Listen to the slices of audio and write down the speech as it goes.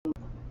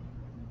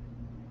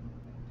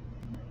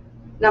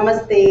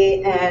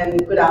Namaste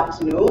and good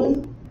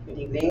afternoon, good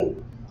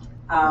evening.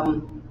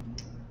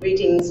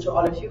 Greetings to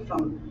all of you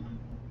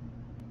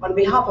on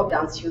behalf of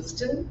Dance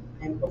Houston.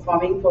 I'm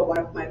performing for one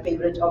of my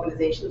favorite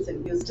organizations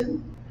in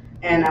Houston,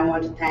 and I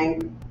want to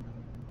thank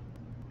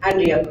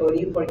Andrea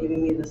Cody for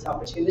giving me this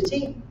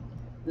opportunity.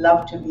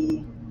 Love to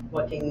be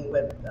working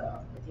with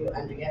you,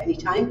 Andrea,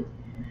 anytime.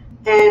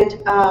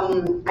 And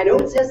I know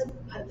it says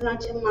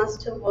Bharatanatyam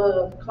Master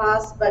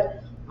class,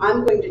 but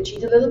I'm going to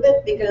cheat a little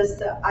bit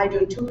because I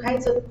do two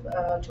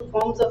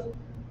forms of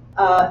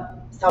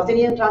South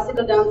Indian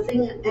classical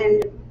dancing,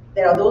 and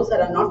there are those that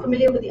are not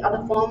familiar with the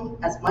other form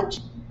as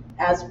much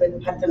as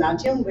with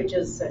Bharatanatyam, which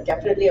is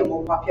definitely a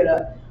more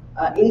popular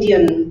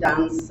Indian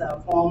dance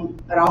form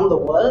around the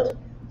world.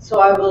 So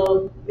I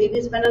will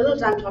maybe spend a little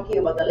time talking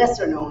about the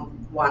lesser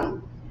known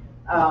one,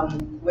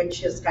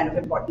 which is kind of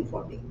important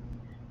for me.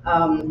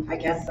 I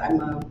guess I'm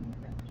a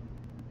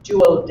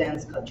dual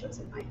dance cultures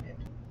in my head.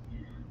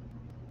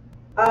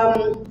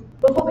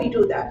 Before we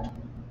do that,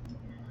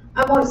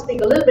 I want to speak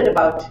a little bit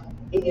about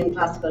Indian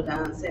classical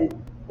dance and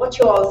what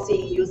you all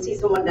see. You see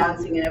someone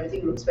dancing and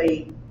everything looks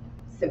very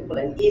simple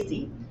and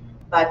easy,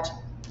 but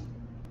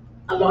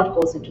a lot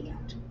goes into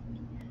that.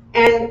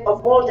 And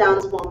of all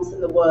dance forms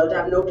in the world,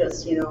 I've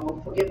noticed,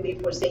 forgive me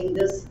for saying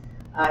this,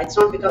 it's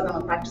not because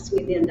I'm a practicing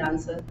Indian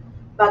dancer,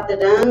 but the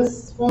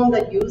dance form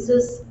that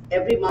uses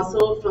every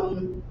muscle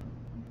from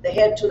the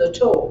head to the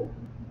toe,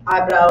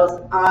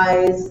 eyebrows,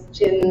 eyes,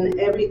 chin,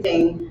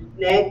 everything,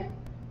 neck,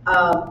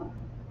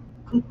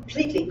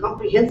 completely,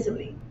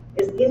 comprehensively,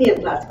 is Indian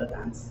classical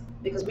dance,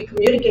 because we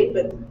communicate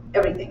with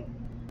everything,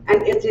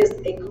 and it is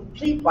a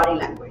complete body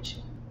language.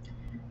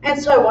 And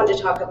so I want to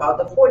talk about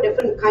the four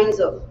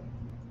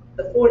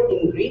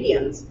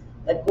ingredients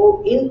that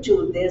go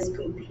into this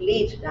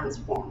complete dance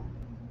form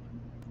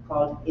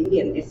called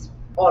Indian. It's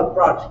all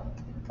broad,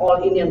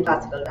 all Indian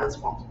classical dance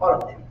forms, all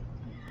of them.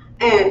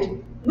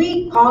 And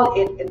we call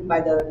it by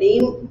the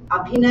name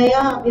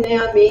Abhinaya.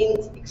 Abhinaya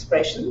means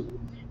expression,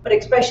 but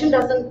expression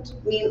doesn't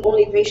mean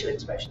only facial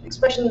expression.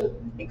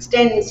 Expression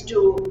extends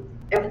to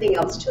everything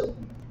else too.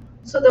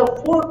 So there are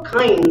four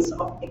kinds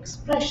of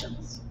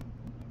expressions.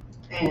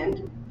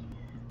 And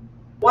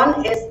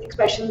one is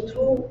expression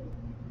through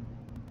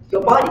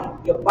your body,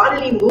 your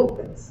bodily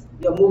movements,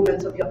 your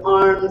movements of your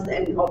arms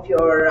and of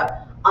your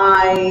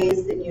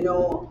eyes, and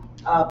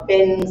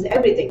bends,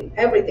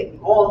 everything,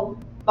 all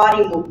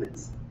body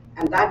movements.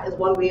 And that is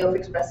one way of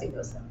expressing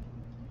yourself.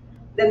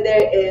 Then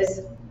there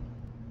is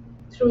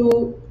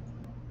through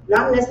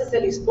not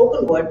necessarily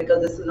spoken word,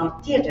 because this is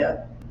not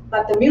theater,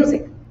 but the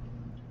music.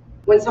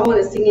 When someone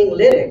is singing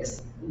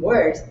lyrics,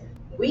 words,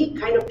 we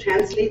kind of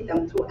translate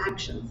them through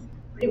actions,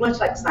 pretty much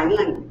like sign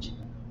language.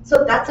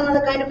 So that's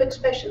another kind of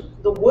expression.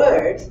 The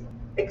words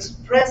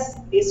express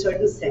a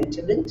certain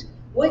sentiment,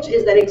 which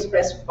is then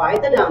expressed by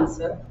the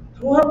dancer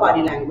through her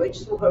body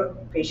language, through her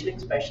facial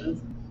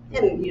expressions,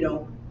 and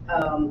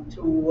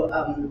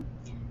through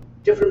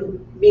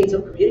different means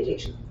of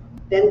communication.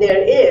 Then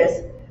there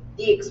is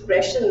the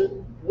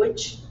expression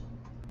which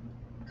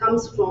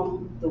comes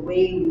from the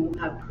way you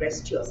have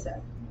dressed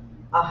yourself.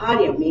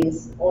 Aharya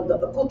means all the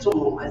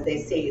accoutrement, as they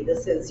say.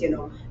 This is,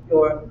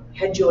 your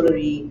head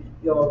jewelry,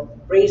 your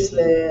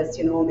bracelets,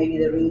 maybe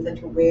the rings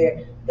that you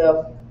wear,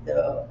 the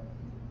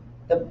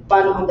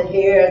bun on the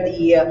hair,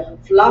 the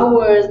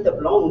flowers, the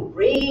long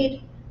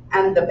braid,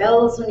 and the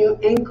bells on your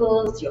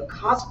ankles, your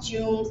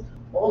costumes,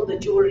 all the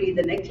jewelry,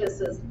 the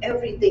necklaces,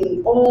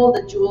 everything, all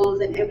the jewels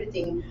and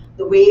everything,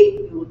 the way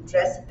you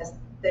dress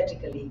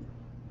aesthetically,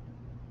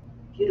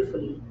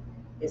 beautifully,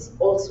 is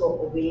also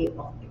a way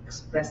of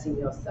expressing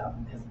yourself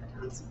as a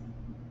dancer.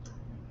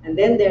 And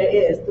then there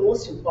is the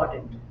most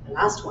important, the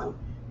last one,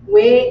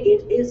 where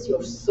it is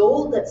your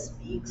soul that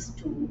speaks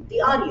to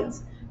the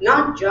audience,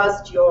 not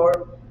just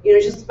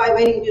just by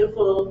wearing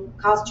beautiful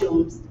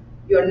costumes,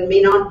 you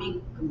may not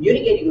be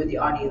communicating with the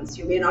audience,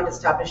 you may not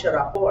establish a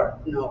rapport,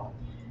 no.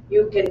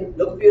 You can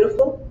look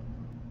beautiful,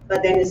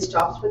 but then it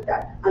stops with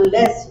that,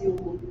 unless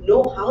you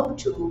know how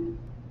to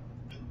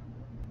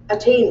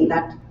attain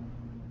that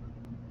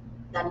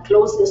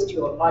closeness to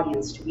your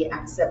audience, to be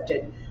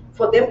accepted,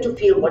 for them to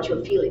feel what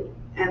you're feeling.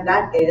 And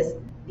that is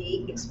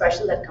the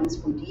expression that comes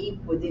from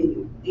deep within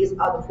you. These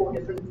are the four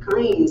different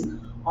kinds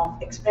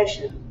of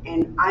expression.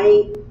 And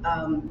I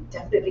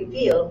definitely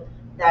feel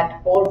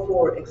that all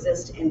four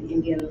exist in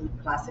Indian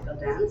classical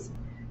dance.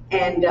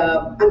 And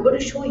I'm going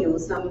to show you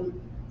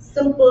some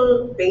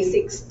simple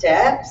basic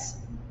steps.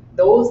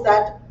 Those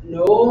that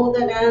know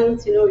the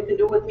dance, you can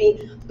do with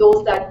me.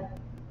 Those that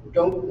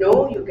don't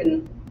know, you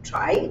can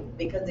try,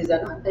 because these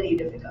are not very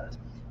difficult.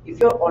 If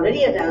you're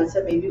already a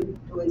dancer, maybe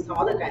doing some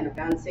other kind of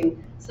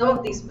dancing, some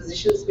of these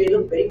positions may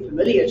look very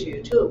familiar to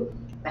you too.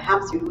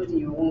 Perhaps you do it in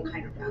your own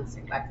kind of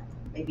dancing, like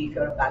maybe if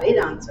you're a ballet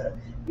dancer,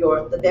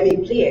 the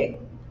demi-plie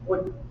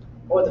or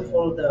the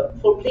full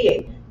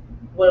plie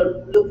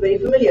will look very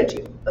familiar to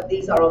you. But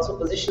these are also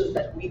positions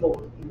that we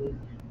hold.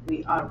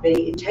 We are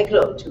very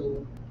integral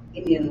to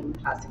Indian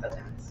classical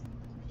dance.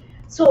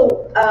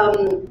 So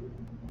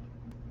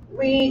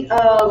We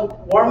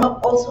warm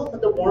up also,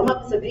 but the warm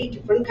up is a very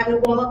different kind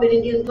of warm up in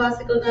Indian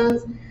classical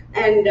dance.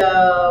 And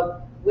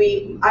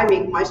I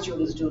make my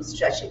students do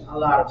stretching, a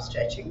lot of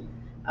stretching.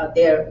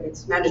 There,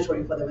 it's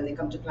mandatory for them when they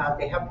come to class.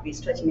 They have to be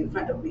stretching in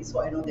front of me,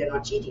 so I know they're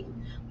not cheating.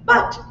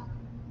 But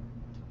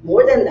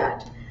more than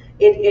that,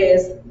 it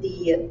is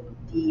the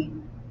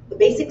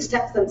basic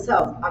steps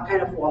themselves are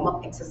kind of warm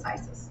up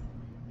exercises.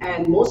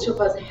 And most of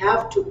us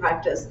have to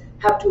practice,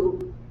 have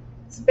to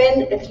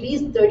spend at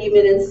least 30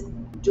 minutes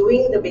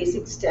doing the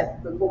basic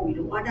step before we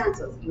do our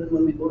dances, even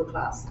when we go to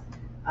class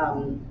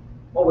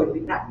or when we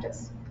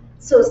practice.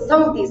 So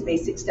some of these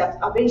basic steps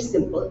are very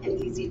simple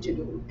and easy to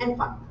do and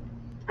fun.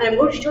 And I'm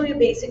going to show you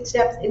basic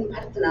steps in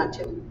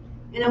Bharatanatyam,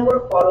 and I'm going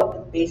to follow up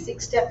with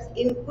basic steps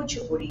in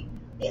Kuchipudi,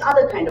 the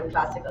other kind of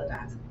classical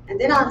dance. And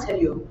then I'll tell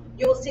you,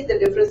 you will see the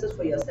differences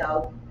for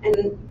yourself,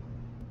 and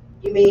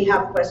you may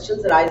have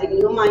questions arising in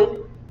your mind,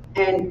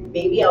 and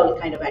maybe I will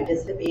kind of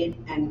anticipate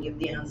and give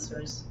the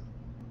answers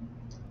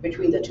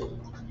between the two.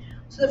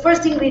 So the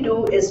first thing we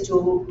do is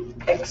to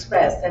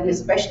express, and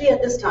especially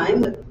at this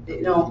time,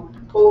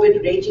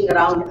 COVID raging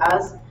around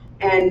us,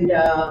 and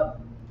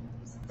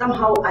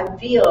somehow I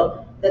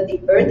feel that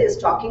the earth is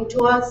talking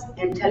to us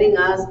and telling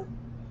us,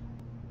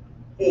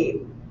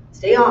 hey,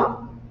 stay off,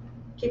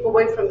 keep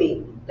away from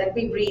me, let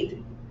me breathe,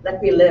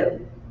 let me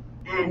live.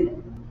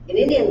 And in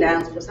Indian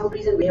dance, for some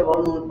reason, we have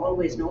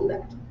always known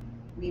that.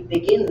 We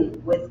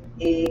begin with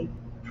a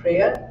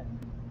prayer,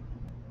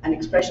 an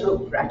expression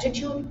of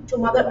gratitude to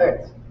Mother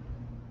Earth,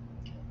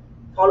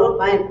 followed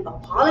by an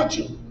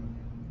apology,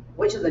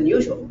 which is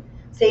unusual,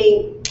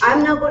 saying,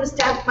 I'm now going to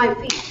stamp my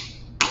feet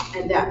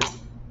and dance.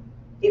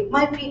 If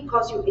my feet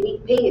cause you any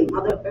pain,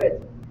 Mother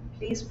Earth,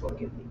 please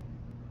forgive me.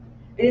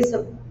 It is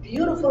a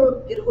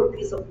beautiful, beautiful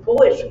piece of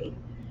poetry,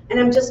 and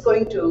I'm just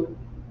going to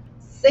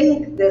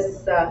sing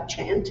this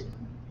chant,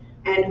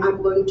 and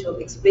I'm going to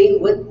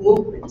explain with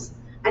movements.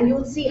 And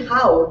you'll see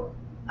how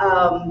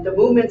the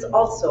movements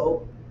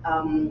also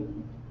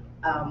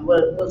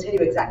will tell you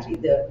exactly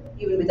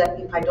even with that,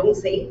 if I don't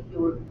say it, you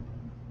will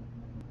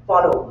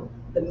follow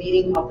the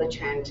meaning of the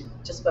chant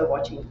just by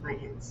watching my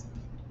hands.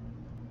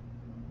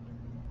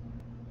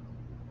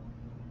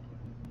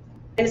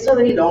 And it's not a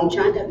very long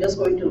chant, I'm just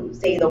going to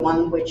say the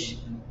one which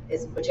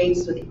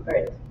pertains to the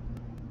earth.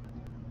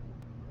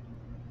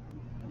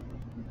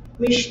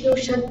 Vishnu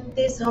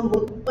Shakti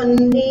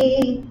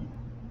Samutpanne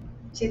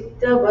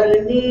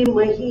Chitravarne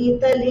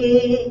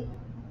Mahitale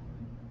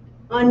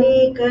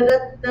Aneka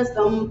Ratna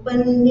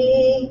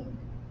Sampanne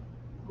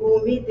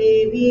Bhumi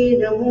Devi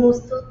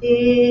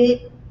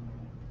Namostute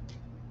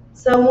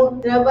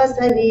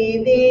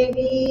Samudravasane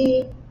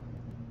Devi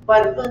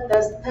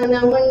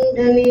Parvatasthana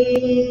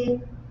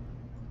Mandale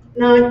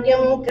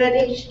Natyam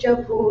Karishya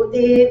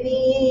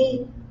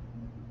Bhudevi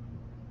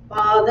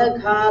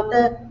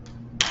Padaghata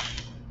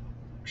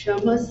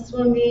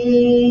Kshamaswa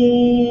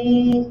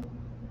me.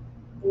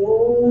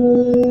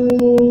 Om.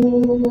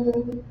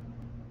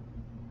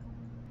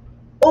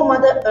 O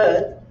Mother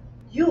Earth,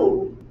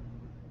 you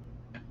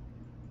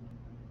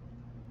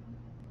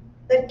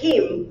that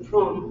came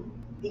from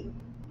the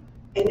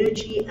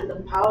energy and the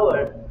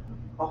power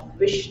of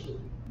Vishnu.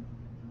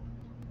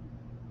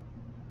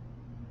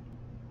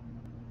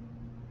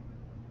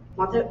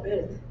 Mother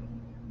Earth,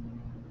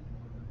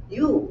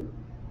 you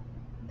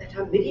that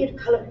are myriad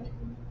colored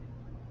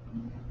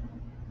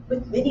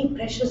with many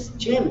precious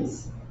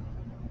gems.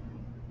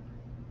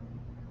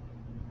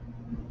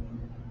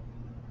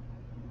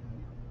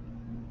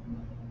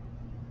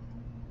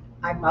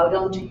 I bow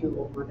down to you,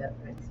 O Mother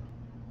Earth.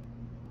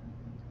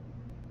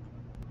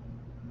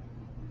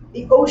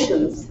 The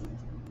oceans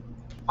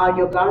are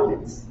your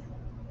garments.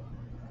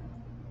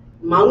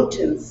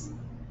 Mountains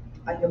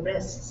are your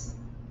breasts.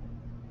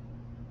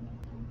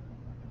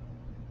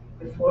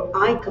 Before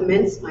I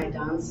commence my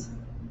dance,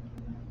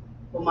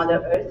 O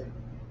Mother Earth,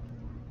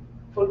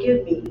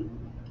 forgive me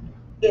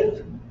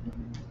if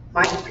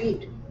my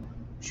feet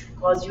should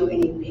cause you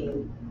any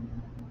pain.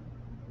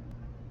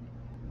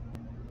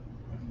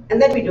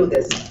 And then we do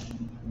this.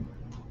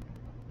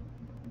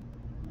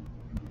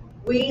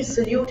 We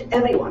salute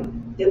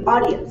everyone, the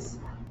audience,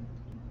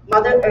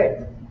 Mother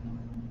Earth,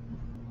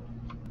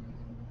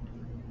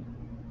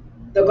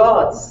 the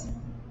gods,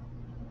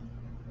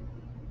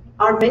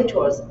 our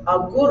mentors,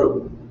 our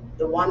guru,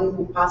 the one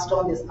who passed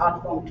on this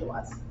art form to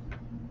us,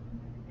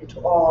 and to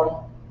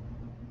all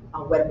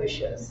our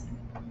well-wishers,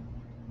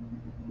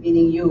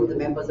 meaning you, the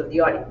members of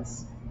the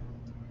audience.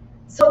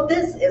 So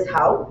this is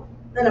how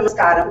the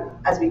namaskaram,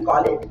 as we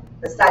call it,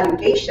 the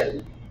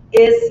salutation,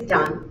 is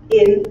done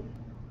in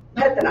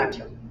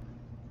Bharatanatyam.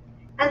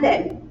 And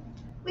then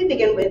we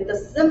begin with the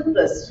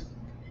simplest.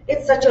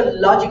 It's such a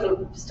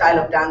logical style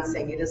of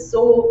dancing. It is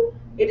so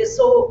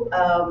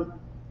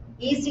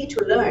easy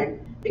to learn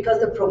because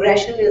the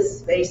progression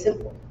is very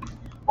simple.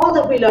 All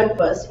that we learn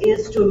first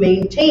is to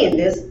maintain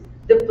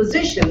the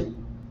position,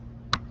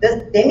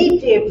 the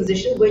demi-plie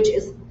position, which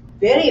is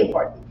very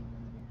important.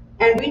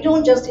 And we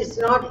don't just, it's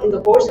not in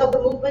the course of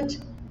the movement,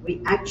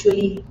 we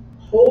actually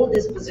hold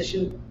this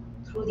position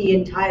through the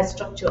entire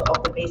structure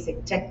of the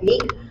basic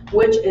technique,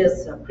 which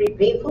is pretty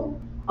painful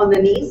on the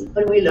knees,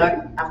 but we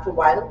learn after a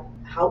while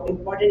how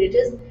important it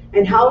is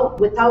and how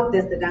without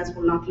this the dance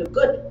will not look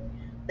good.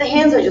 The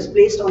hands are just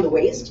placed on the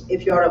waist.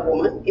 If you're a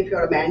woman, if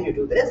you're a man, you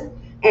do this.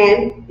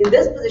 And in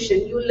this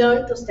position, you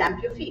learn to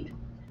stamp your feet.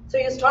 So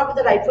you start with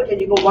the right foot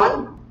and you go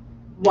one,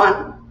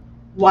 one,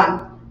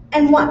 one,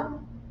 and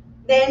one.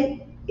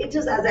 Then it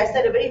is, as I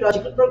said, a very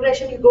logical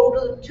progression. You go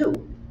to the two.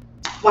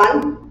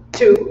 One,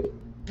 two,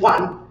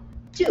 one,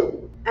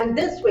 two. And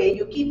this way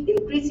you keep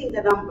increasing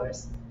the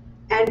numbers.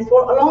 And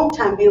for a long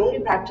time, we only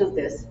practice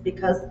this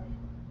because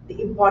the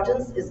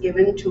importance is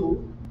given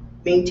to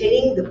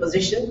maintaining the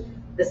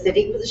position, the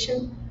sitting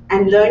position,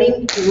 and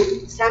learning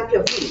to stamp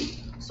your feet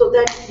so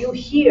that you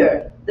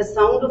hear the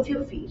sound of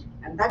your feet.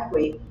 And that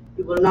way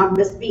you will not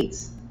miss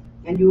beats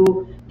and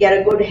you get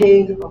a good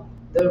hang of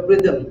the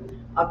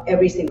rhythm of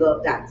every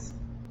single dance.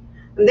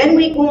 And then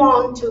we go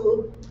on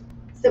to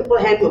simple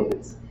hand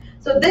movements.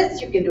 So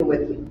this you can do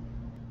with me.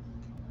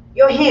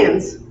 Your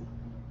hands,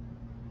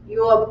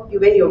 you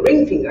bend your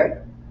ring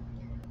finger,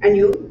 and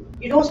you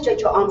don't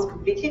stretch your arms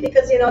completely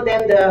because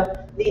then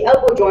the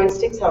elbow joint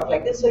sticks out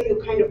like this. So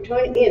you kind of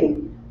turn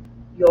in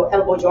your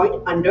elbow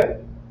joint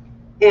under,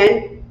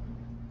 and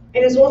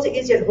it's also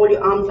easier to hold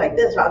your arms like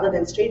this rather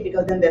than straight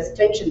because then there's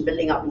tension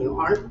building up in your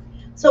arm.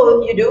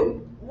 So you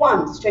do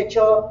one,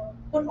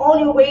 put all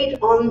your weight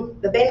on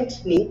the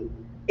bent knee,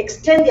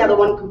 extend the other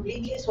one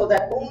completely so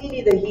that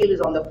only the heel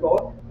is on the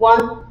floor,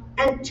 1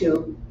 and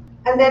 2.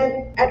 And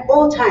then at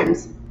all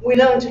times, we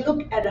learn to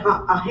look at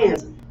our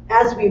hands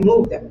as we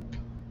move them.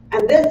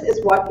 And this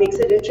is what makes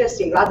it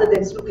interesting. Rather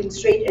than looking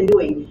straight and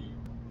doing,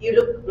 you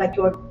look like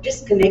you're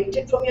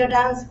disconnected from your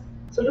dance.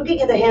 So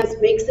looking at the hands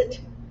makes it,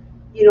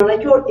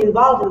 like you're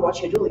involved in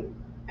what you're doing.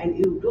 And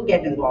you do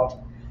get involved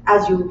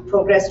as you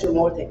progress to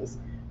more things.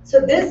 So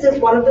this is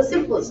one of the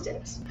simple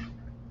steps.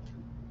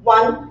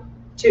 1,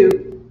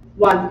 2,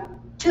 1,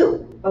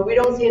 2. But we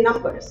don't say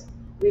numbers.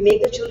 We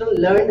make the children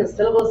learn the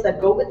syllables that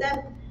go with them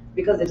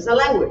because it is a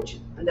language.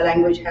 And the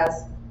language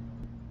has,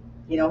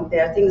 there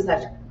are things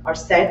that are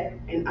said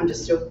and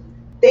understood.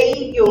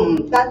 Te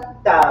yum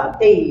tat ta,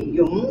 te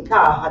yum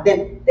ta ha,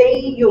 then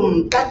te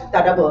yum tat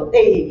ta double,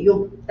 te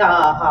yum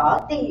ta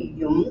ha, te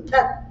yum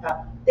tat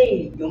ta,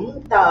 te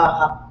yum ta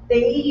ha,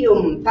 te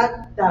yum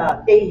tat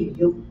ta, te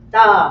yum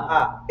ta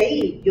ha,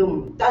 te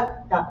yum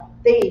tat ta,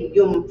 te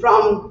yum,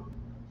 from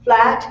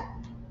flat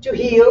to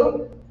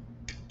heel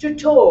to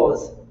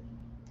toes,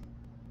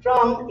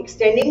 from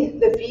extending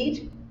the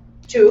feet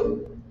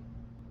to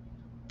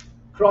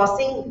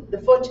crossing the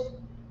foot.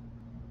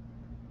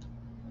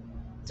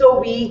 So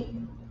we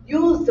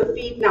use the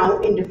feet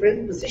now in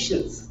different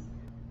positions.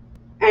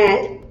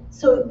 And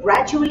so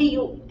gradually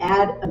you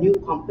add a new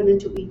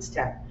component to each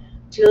step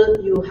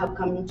till you have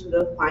come to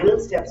the final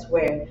steps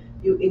where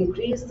you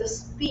increase the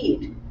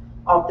speed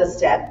of the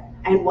step.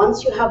 And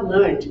once you have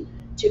learned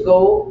to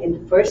go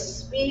in first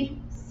speed,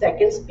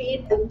 second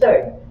speed, and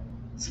third,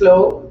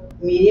 slow,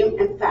 medium,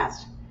 and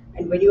fast.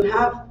 And when you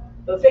have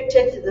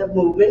perfected the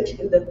movement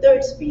in the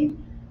third speed,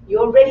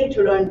 you're ready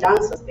to learn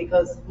dances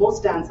because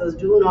most dancers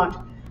do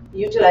not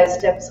utilize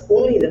steps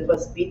only in the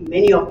first speed.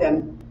 Many of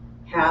them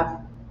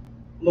have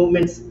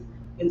movements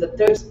in the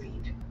third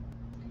speed.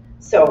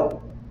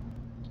 So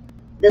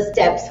the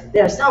steps,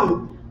 there are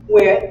some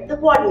where the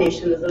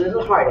coordination is a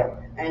little harder,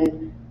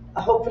 and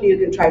hopefully you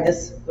can try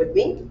this with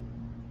me.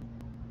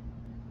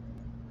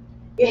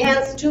 Your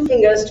hands, 2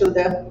 fingers to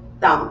the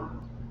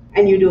thumb,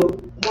 and you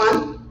do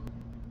 1,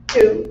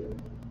 2,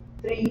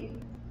 3,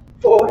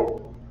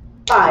 4,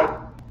 5,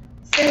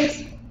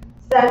 6,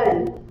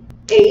 7,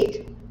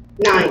 8,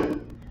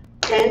 9,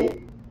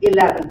 10,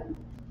 11,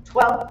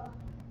 12,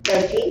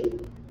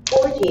 13,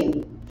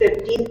 14,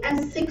 15,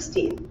 and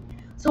 16.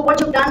 So what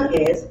you've done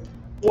is,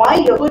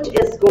 while your foot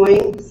is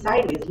going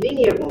sideways,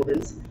 linear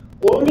movements,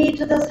 only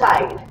to the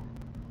side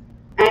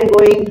and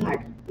going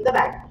hard in the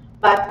back,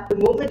 but the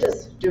movement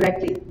is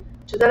directly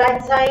to the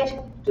right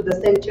side, to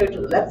the center,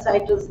 to the left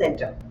side, to the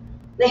center.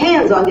 The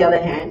hands, on the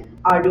other hand,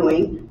 are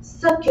doing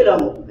circular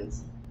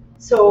movements.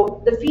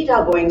 So the feet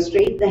are going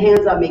straight, the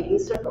hands are making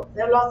circles.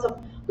 There are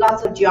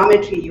lots of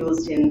geometry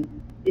used in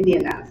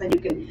Indian dance,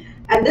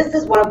 and this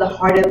is one of the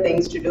harder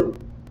things to do.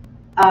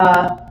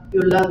 You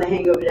learn the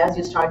hang of it as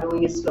you start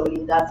doing it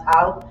slowly. That's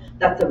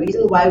the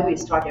reason why we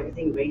start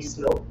everything very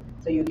slow,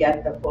 so you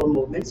get the full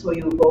movement. So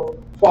you go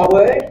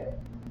forward,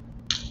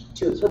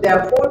 2. So there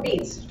are 4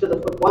 beats to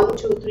the foot. 1,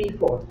 2, 3,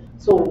 4.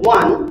 So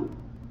 1,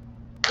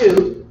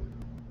 2,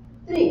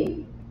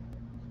 3,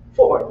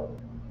 4,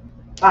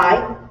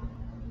 5,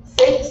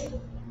 6,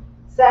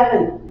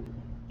 7,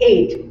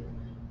 8,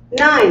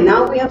 9.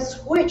 Now we have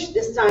switched.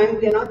 This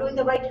time we are not doing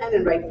the right hand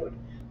and right foot.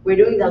 We're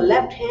doing the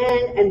left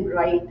hand and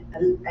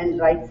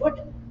right foot.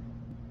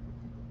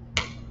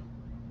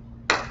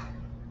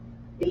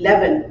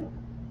 11,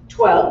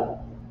 12,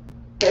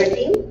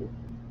 13,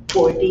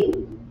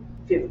 14,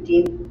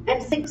 15,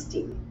 and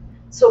 16.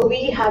 So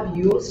we have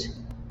used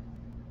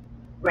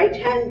right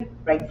hand,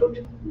 right foot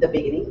in the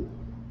beginning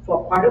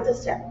for part of the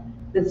step,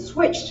 then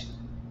switched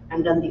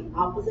and run the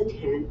opposite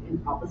hand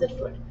and opposite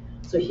foot.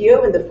 So here,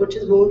 when the foot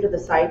is moving to the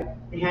side,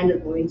 the hand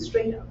is moving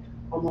straight out,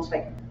 almost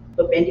like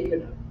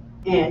perpendicular.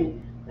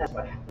 And that's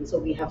what happens. So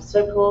we have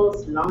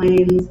circles,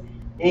 lines,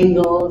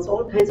 angles,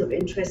 all kinds of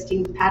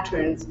interesting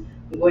patterns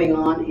going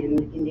on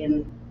in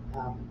Indian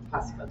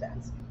classical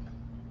dance.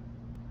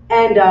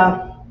 And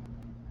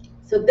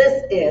so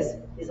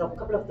these are a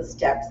couple of the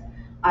steps.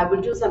 I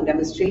will do some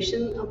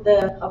demonstration of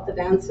the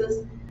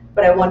dances,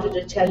 but I wanted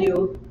to tell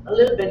you a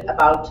little bit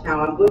about,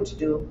 now I'm going to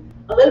do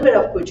a little bit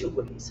of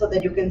kuchipudi so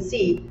that you can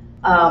see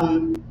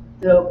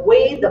the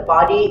way the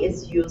body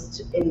is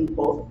used in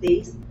both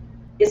these.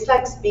 It's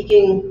like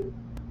speaking,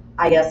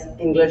 I guess,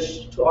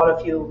 English to all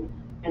of you,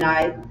 and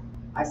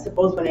I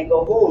suppose when I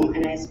go home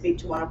and I speak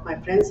to one of my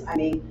friends, I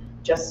may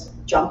just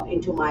jump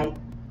into my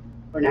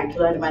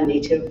vernacular, my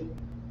native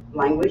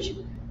language,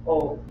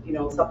 or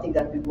something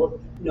that we both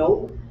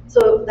know.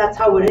 So that's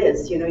how it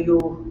is. I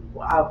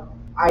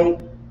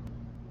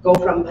go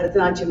from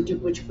Bharatanatyam to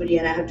Kuchipudi,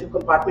 and I have two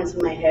compartments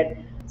in my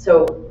head.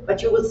 So,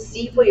 but you will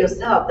see for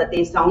yourself that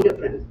they sound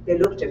different, they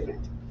look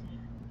different,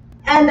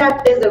 and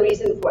that is the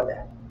reason for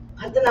that.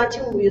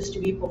 Bharatanatyam used to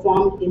be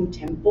performed in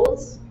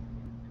temples,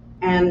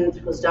 and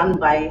it was done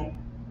by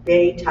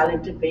very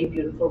talented, very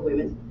beautiful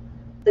women.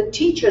 The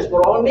teachers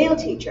were all male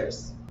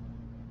teachers.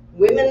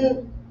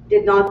 Women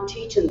did not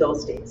teach in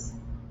those days.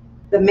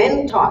 The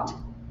men taught,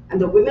 and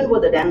the women were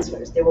the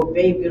dancers. They were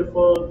very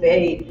beautiful,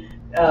 they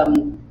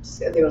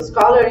were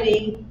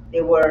scholarly,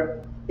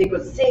 they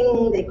could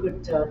sing, they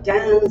could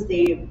dance,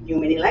 they knew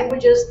many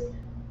languages,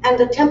 and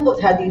the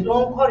temples had these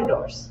long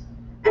corridors,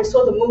 and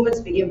so the movements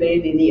became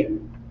very linear.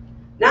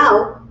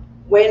 Now,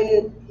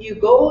 when you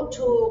go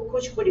to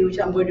Kuchipudi, which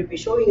I'm going to be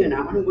showing you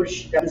now, I'm going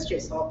to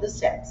demonstrate some of the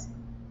steps,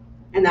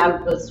 and I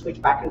will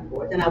switch back and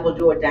forth, and I will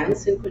do a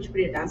dance in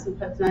Kuchipudi, a dance in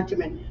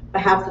Bharatanatyam, and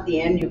perhaps at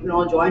the end you can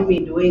all join me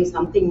doing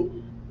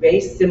something very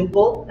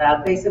simple.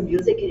 I'll play some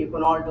music, and you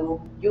can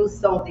all use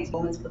some of these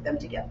movements, put them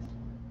together.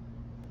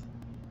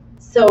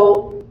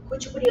 So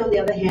Kuchipudi, on the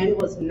other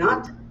hand, was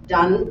not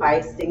done by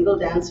single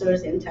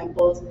dancers in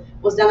temples.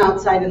 It was done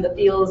outside in the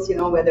fields,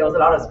 where there was a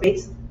lot of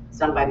space. It's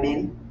done by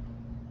men,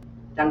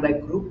 done by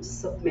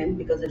groups of men,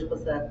 because it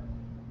was a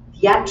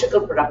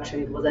theatrical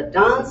production. It was a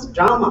dance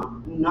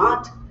drama,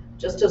 not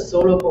just a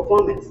solo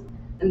performance.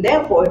 And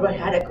therefore, it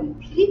had a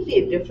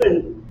completely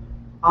different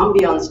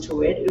ambiance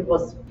to it. It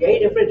was very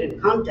different in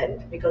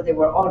content, because they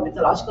were all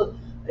mythological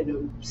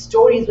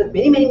stories with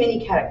many, many,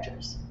 many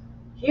characters.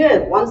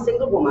 Here, one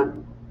single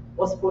woman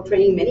was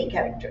portraying many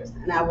characters,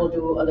 and I will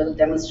do a little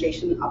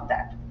demonstration of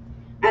that.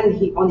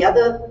 And on the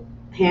other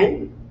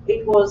hand,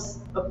 it was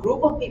a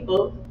group of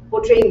people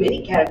portraying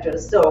many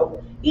characters,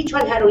 so each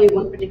one had only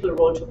one particular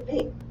role to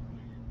play.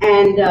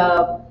 And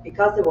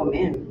because they were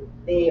men,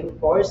 they of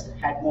course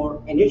had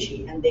more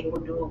energy, and they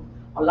could do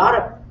a lot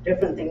of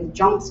different things,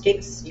 jumps,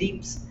 kicks,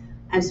 leaps.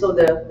 And so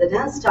the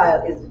dance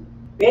style is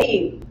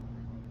very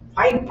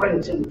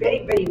vibrant and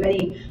very, very,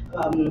 very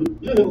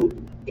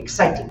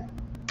exciting.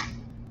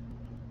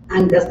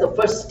 And that's the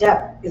first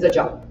step, is a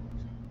jump.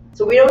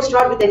 So we don't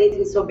start with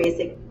anything so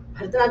basic.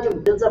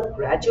 Bharatanatyam builds up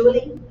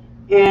gradually,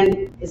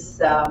 and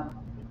is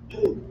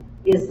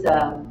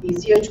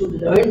easier to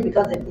learn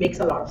because it makes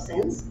a lot of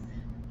sense.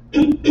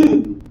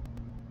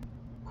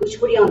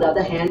 Kuchipudi, on the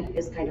other hand,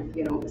 is kind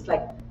of, it's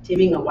like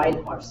taming a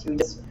wild horse.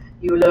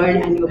 You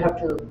learn, and you have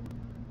to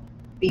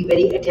be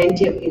very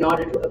attentive in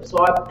order to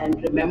absorb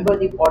and remember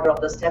the order of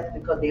the steps,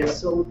 because they are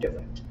so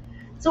different.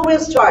 So we'll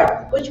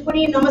start.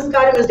 Kuchipudi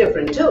Namaskaram is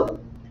different too.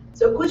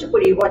 So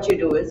Kuchipudi, what you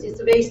do is, it's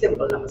a very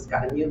simple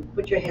Namaskaram. You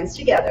put your hands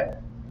together,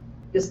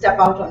 you step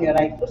out on your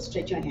right foot,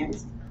 stretch your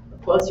hands.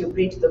 Of course, you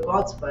pray to the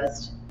gods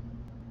first,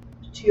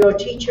 to your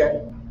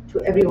teacher,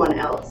 to everyone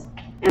else,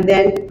 and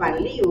then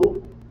finally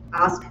you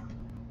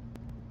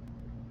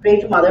pray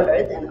to Mother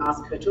Earth and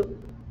ask her to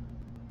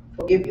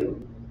forgive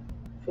you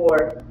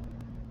for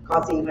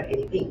causing her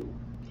any pain.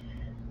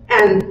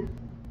 And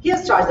here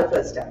starts the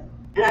first step.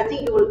 And I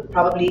think you will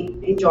probably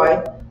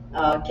enjoy.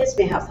 Kids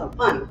may have some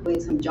fun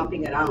doing some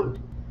jumping around.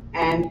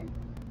 And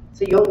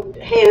so your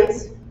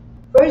hands,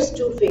 first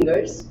two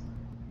fingers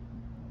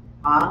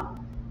are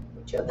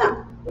put your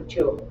thumb,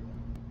 to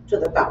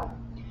the thumb.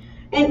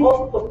 And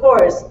of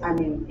course,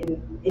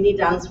 in any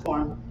dance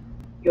form,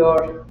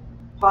 your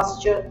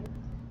posture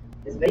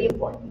is very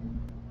important.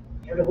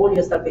 You have to hold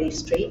yourself very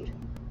straight,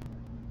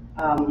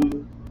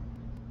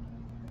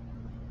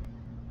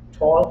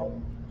 tall,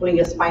 pulling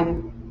your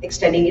spine,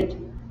 extending it,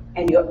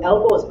 and your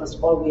elbows must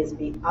always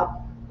be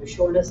up, your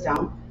shoulders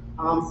down,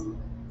 arms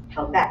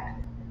held back.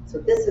 So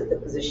this is the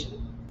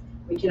position.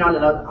 We cannot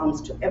allow the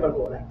arms to ever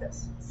go like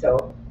this.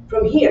 So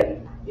from here,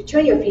 you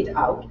turn your feet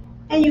out,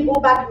 and you go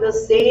back to the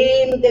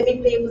same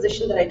demi-plane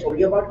position that I told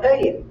you about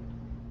earlier.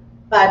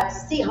 But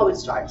see how it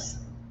starts.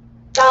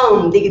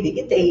 Tam digi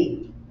digi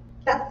tei,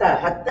 tatta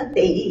hatta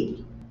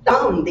tei,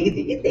 tam digi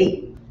digi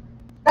tei,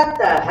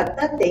 tatta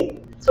hatta tei.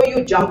 So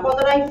you jump on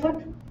the right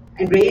foot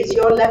and raise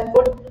your left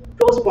foot,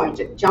 toes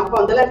pointed. Jump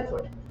on the left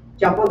foot,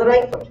 jump on the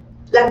right foot,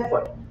 left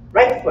foot,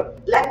 right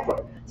foot, left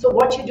foot. So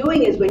what you're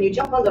doing is, when you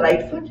jump on the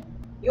right foot,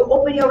 you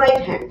open your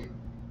right hand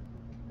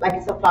like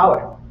it's a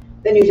flower.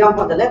 Then you jump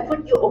on the left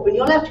foot, you open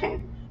your left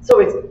hand. So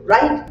it's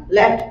right,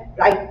 left,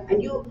 right,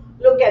 and you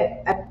look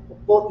at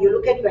both. You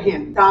look at your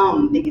hand.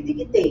 Tam digi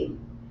digi te,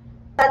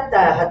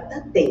 tatta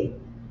hatta te.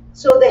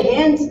 So the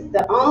hands,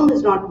 the arm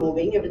is not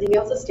moving. Everything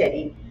else is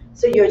steady.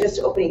 So you're just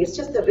opening. It's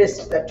just the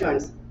wrist that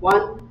turns.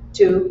 1,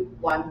 2,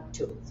 1,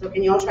 2. So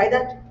can you all try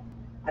that?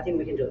 I think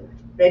we can do it.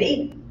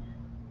 Ready?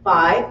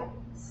 5,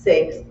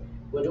 6.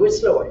 We'll do it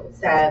slower.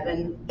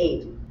 7,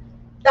 8.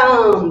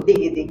 Tam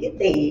digi digi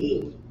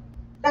te.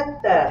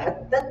 Tatta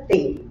hatta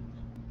te.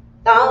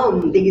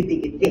 Tam digi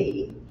digi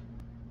te.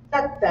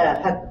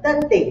 Tatta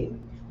hatta te.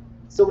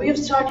 So we've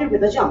started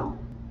with a jump.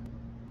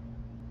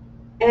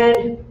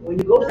 And when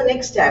you go to the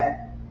next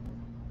step,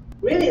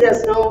 really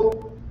there's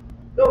no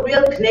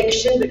real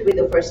connection between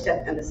the first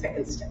step and the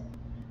second step.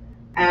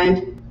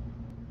 And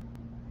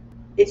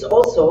it's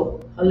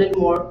also a little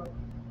more,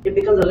 it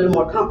becomes a little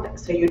more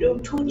complex. So you do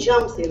 2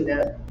 jumps in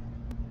there.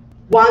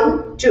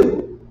 1,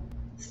 2.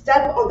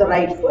 Step on the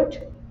right foot.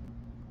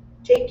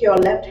 Take your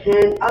left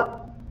hand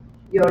up,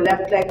 your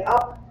left leg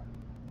up,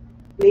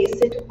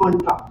 place it on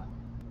top.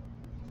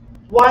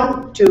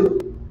 1,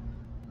 2.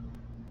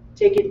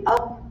 Take it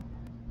up,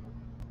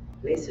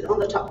 place it on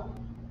the top.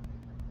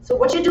 So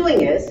what you're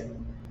doing is,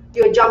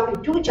 you're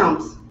jumping 2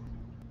 jumps.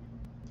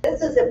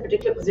 This is a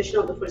particular position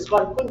of the foot. It's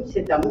called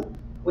kunchitam,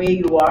 where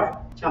you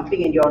are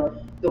jumping and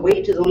the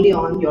weight is only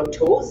on your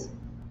toes,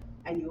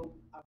 and you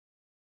are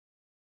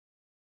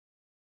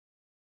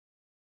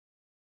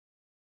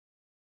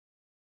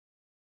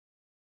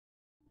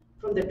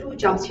from the 2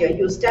 jumps here,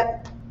 you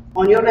step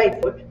on your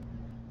right foot.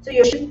 So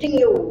you're shifting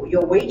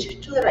your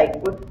weight to the right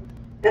foot,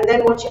 and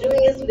then what you're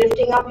doing is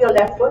lifting up your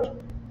left foot,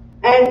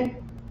 and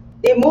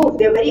they move,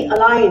 they're very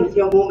aligned,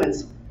 your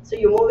movements. So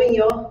you're moving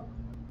your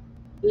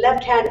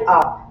left hand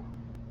up,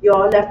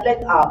 your left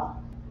leg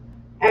up,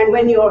 and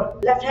when your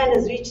left hand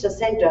has reached the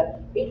center,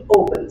 it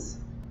opens.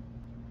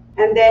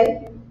 And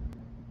then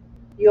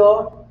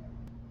your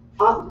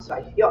arm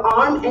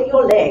and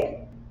your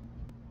leg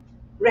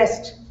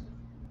rest.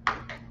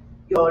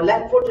 Your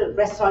left foot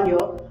rests on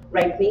your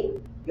right knee,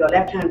 your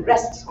left hand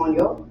rests on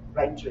your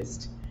right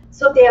wrist.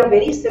 So they are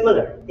very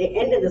similar, they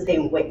end in the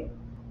same way.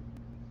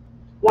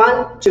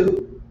 1,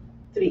 2,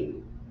 3.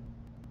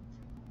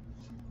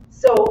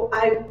 So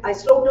I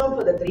slowed down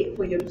for the 3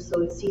 for you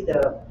to see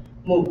the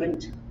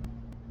movement.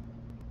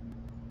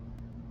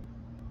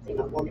 I think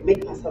I'm going to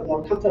make myself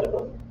more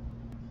comfortable.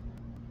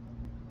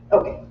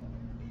 Okay.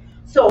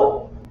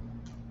 So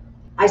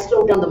I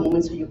slowed down the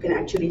movement so you can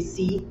actually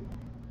see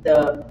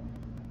the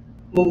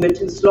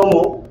movement in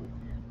slow-mo.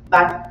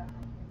 But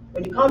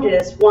when you count it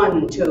as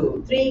 1,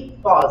 2, 3,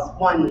 pause.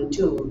 1,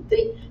 2,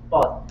 3,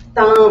 pause.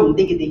 Tam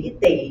digi digi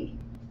te.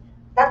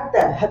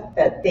 Tatta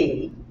hatta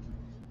te.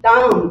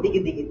 Tam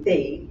digi digi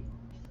te.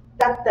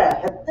 Tatta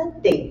hatta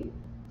te.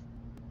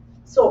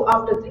 So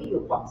after 3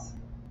 you pause.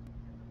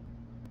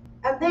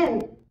 And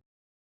then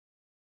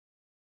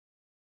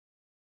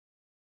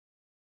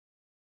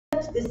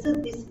this is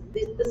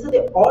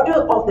the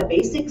order of the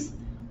basics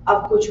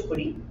of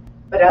Kuchipudi.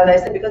 But as I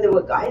said, because there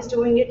were guys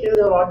doing it, you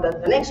know,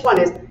 the next one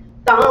is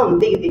tam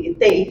digi digi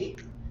te,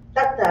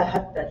 tatta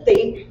hatta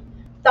te,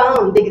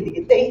 tam digi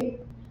digi te,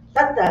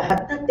 tatta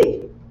hatta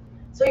te.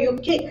 So you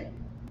kick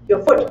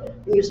your foot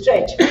and you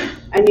stretch,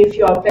 and if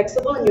you are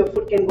flexible and your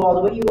foot can go all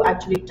the way, you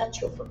actually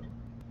touch your foot.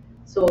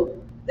 So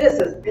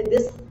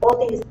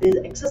all these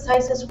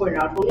exercises were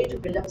not only to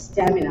build up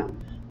stamina,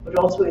 but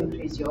also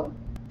increase your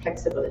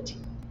flexibility.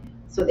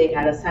 So they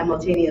had a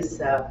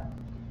simultaneous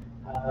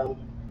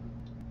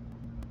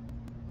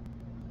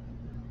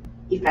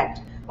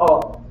effect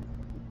or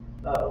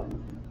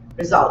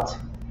result,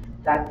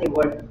 that they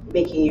were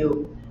making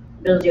you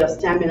build your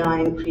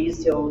stamina,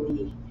 increase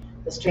the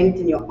strength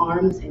in your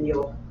arms and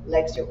your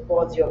legs, your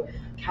quads, your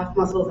calf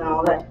muscles and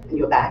all that, and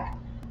your back.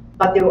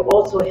 But they were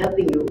also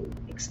helping you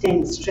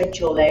stretch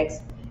your legs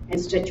and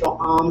stretch your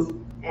arms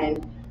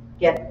and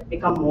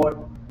become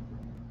more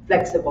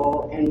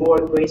flexible and more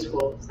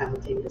graceful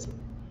simultaneously.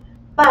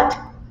 But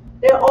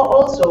there are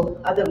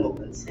also other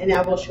movements, and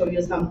I will show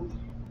you some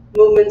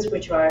movements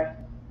which are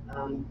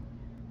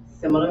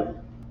similar.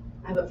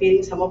 I have a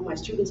feeling some of my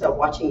students are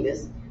watching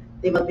this.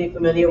 They must be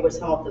familiar with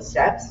some of the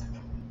steps.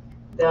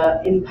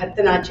 In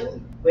Bharatanatyam,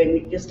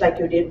 when just like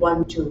you did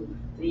 1, 2,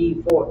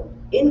 3, 4,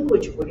 in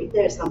Kuchipudi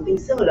there is something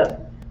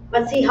similar.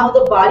 But see how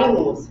the body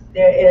moves.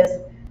 There is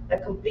a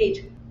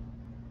complete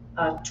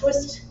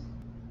twist.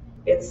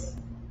 It's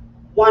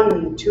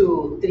 1,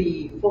 2,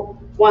 3, 4.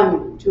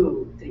 1,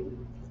 2, 3.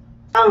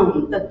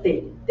 Tam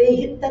tatte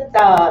tehi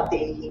tatta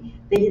tehi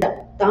tehi da.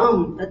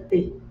 Tam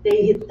tatte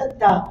tehi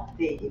tatta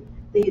tehi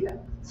tehi da.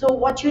 So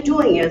what you're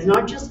doing is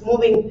not just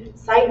moving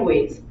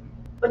sideways,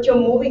 but you're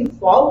moving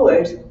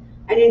forwards,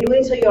 and in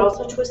doing so you're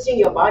also twisting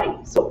your body.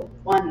 So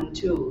 1,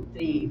 2,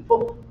 3,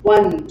 4.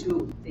 1,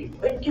 2, 3,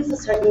 4. It gives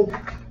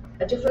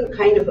a different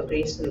kind of a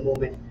grace in the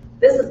movement.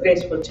 This is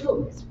graceful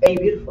too. It's very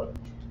beautiful,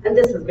 and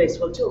this is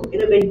graceful too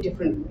in a very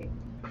different way.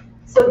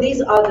 So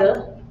these are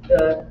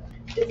the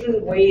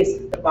different ways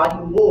the body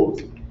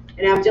moves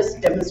and I've just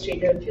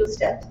demonstrated a few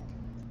steps.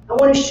 I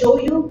want to show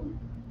you,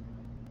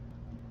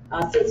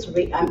 since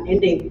I'm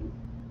ending,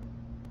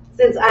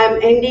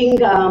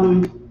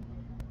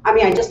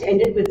 I just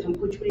ended with some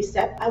Kuchipudi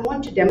step. I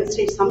want to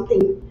demonstrate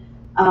something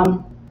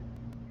um,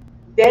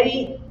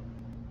 very,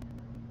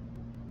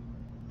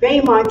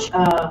 very much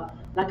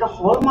like a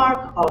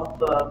hallmark of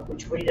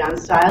Kuchipudi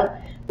dance style,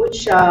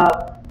 which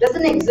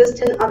doesn't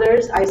exist in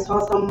others. I saw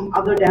some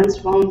other dance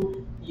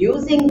form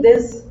using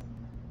this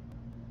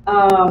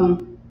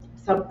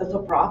as a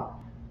prop,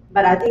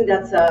 but I think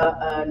that's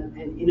an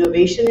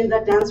innovation in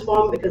that dance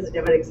form because it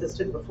never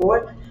existed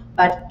before.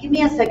 But give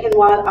me a second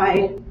while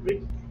I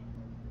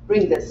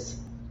bring this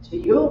to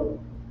you.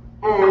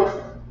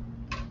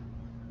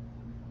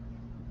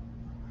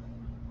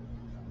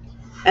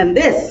 And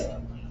this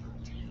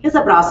is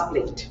a brass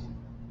plate.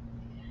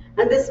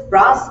 And this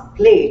brass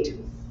plate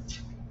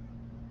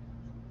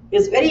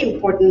is very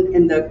important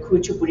in the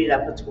Kuchipudi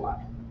repertoire.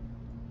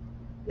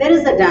 There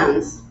is a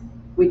dance,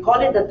 we call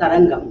it the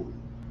Tarangam,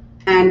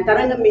 and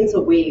Tarangam means a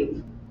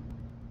wave.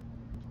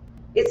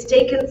 It's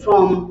taken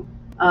from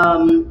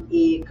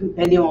a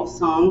compendium of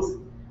songs,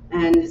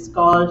 and it's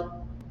called,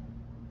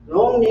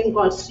 long name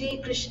called Sri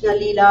Krishna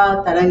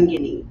Leela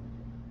Tarangini.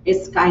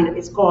 It's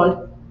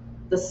called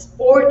the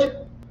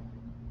sport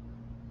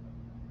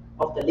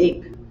of the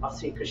lake of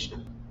Sri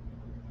Krishna.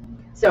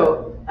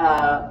 So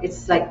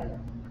it's like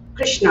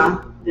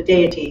Krishna, the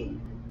deity,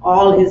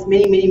 all his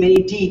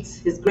many deeds,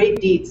 his great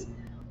deeds,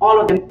 all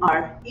of them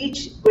are,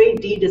 each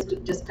great deed is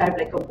described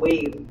like a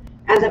wave.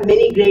 And the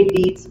many great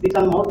deeds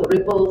become all the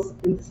ripples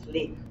in this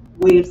lake,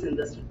 waves in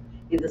this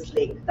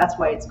lake. That's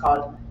why it's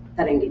called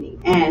Tarangini.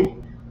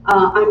 And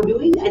I'm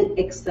doing an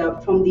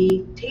excerpt from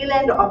the tail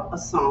end of a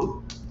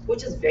song,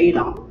 which is very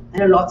long.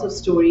 There are lots of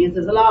stories.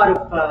 There's a lot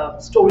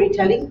of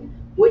storytelling,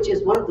 which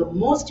is one of the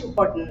most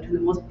important and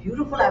the most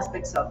beautiful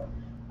aspects of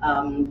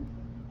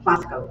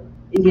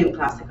Indian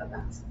classical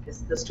dance,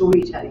 is the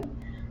storytelling.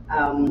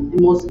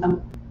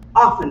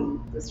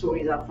 Often the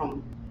stories are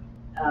from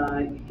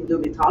Hindu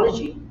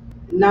mythology.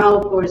 Now,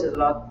 of course, there's a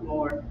lot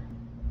more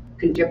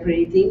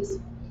contemporary themes.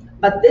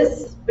 But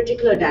this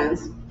particular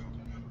dance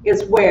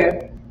is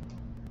where,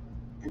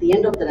 at the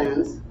end of the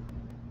dance,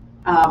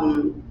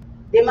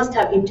 they must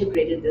have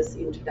integrated this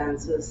into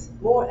dances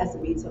more as a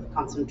means of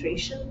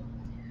concentration,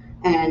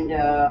 and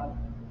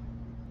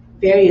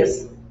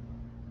various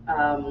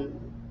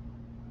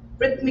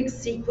rhythmic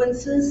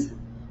sequences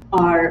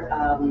are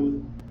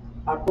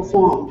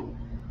performed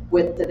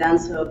with the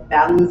dancer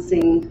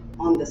balancing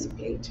on this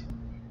plate.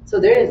 So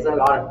there is a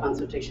lot of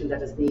concentration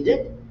that is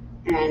needed,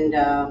 and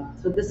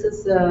so this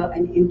is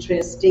an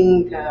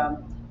interesting,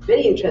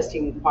 very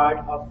interesting part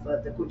of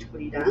the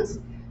Kuchipudi dance,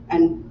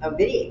 and a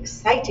very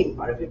exciting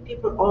part of it.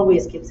 People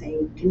always keep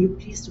saying, "Can you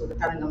please do the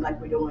Tarangam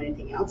like we don't know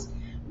anything else?"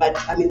 But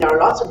I mean, there are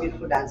lots of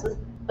beautiful dances,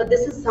 but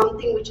this is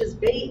something which is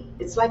very,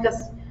 it's like a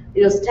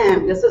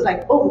stamp. This is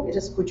like, oh, it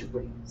is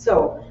Kuchipudi.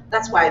 So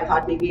that's why I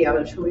thought maybe I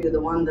will show you the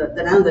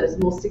dance that is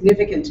most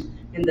significant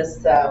in this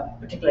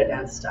particular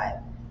dance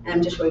style. And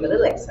I'm just showing a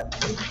little excerpt.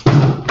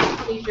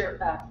 Need your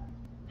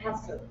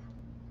pencil.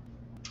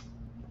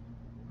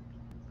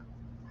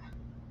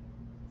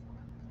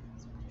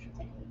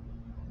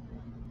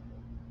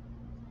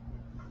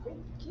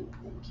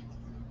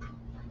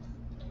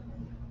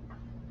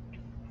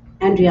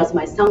 Andrea's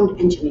my sound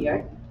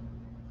engineer.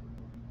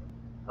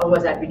 Or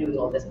was I be doing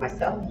all this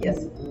myself?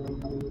 Yes.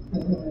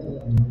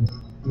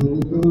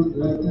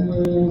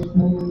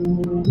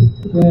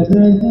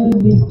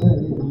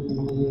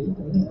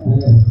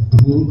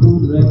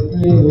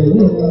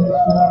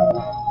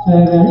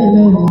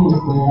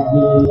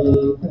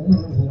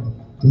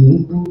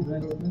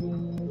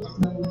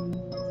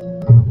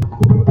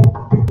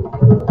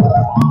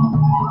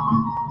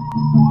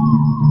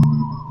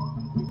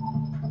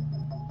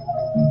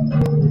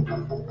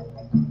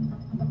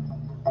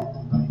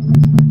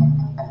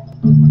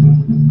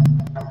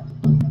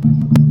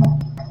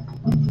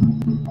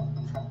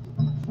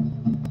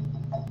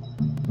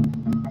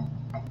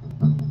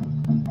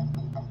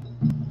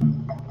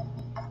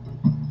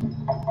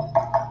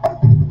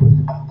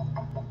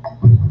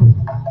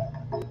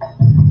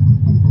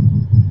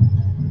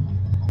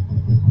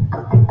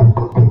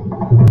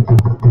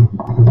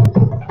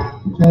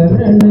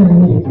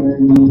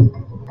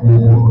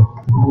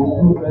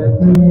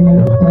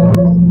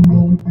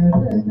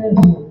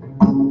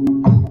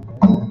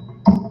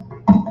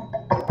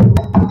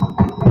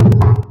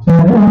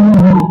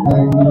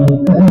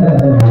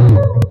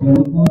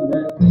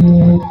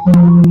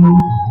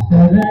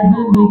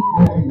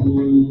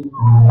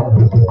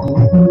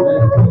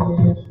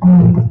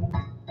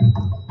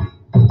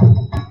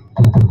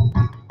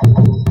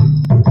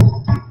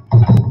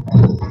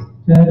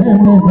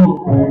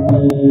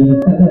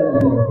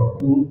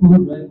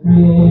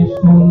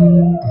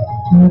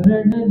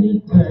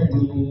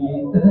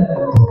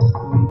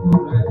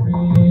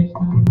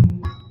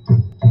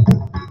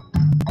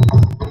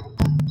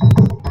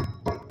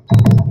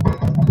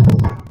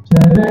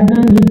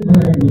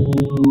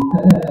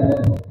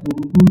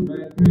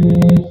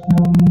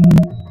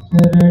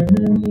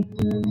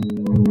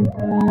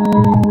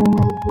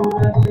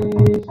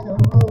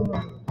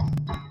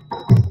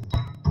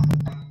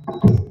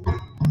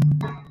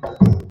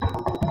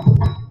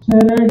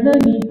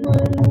 ಶರಣನಿ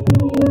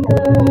ಪಣಿತ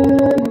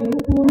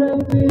ನೂಪುರ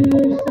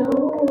ಕೃಷ್ಣೋ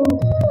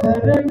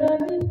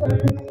ಶರಣನಿ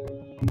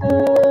ಪಣಿತ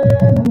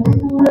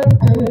ನೂಪುರ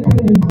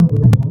ಕೃಷ್ಣೋ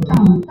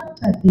ತಾಂ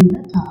ತತ್ತದಿಂದ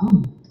ತಾಂ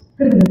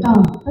ಕೃತ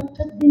ತಾಂ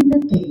ತತ್ತದಿಂದ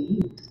ತೇ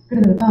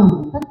ಕೃತ ತಾಂ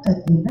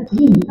ತತ್ತದಿಂದ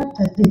ತೀಂ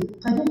ತತ್ತದ್ದಿ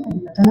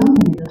ತಜಂತರಿತ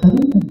ತನಾಂತರಿತ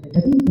ತರುಂತರಿತ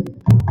ಜತಿಂತರಿತ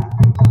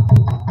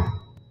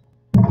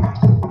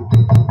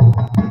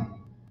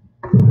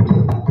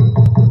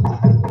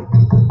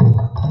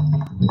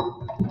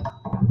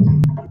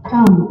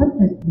ತಾಂ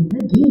ತತ್ತದ್ದಿಂದ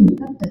ಧೀಂ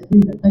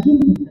ತತ್ತದ್ದಿಂದ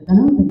ತಜಿಂತರಿತ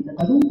ತನಾಂತರಿತ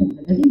ತರುಂತರಿತ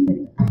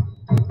ಜತಿಂತರಿತ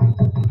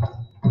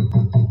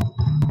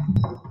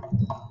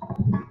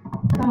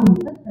ತಾಂ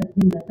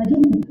ತತ್ತದ್ದಿಂದ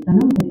ತಜಿಂತರಿತ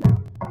ತನಾಂತರಿತ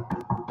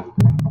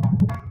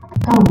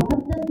ತಾಂ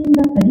ತತ್ತದ್ದಿಂದ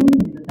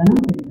ತಜಿಂತರಿತ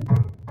ತನಾಂತರಿತ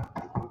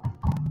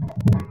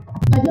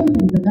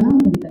ತಜಂತರಿತ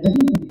ತನಾಂತರಿತ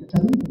ಗಜಿಂತರಿತ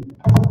ತರುಂತರಿತ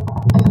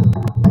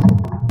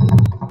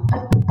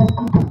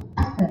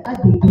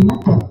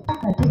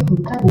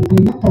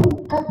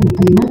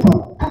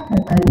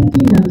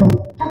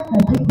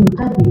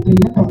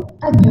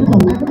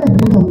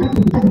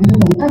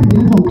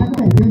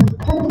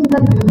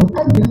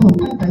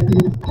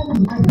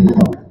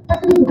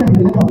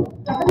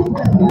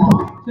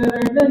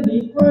ಶರಣನಿ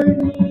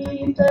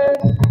ಪಣಿತ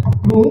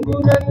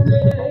ನೂಪುರ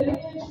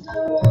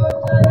ಕೃಷ್ಣೋ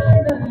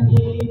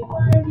ಶರಣನಿ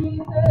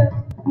ಪಣಿತ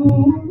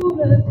ನೂಪುರ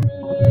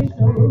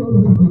ಕೃಷ್ಣೋ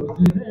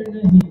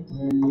ಶರಣನಿ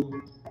ಪಣಿತ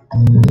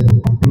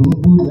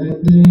ನೂಪುರ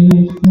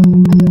ಕೃಷ್ಣೋ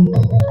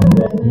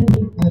ಶರಣನಿ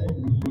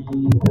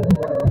ಪಣಿತ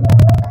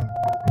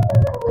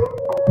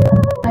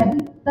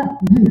ತರಿತ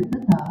ಧನತ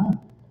ತಾ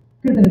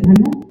ಕೃತ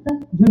ಧನತ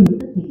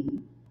ಝುನುತ ತೇ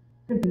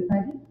ಕೃತ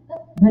ತರಿತ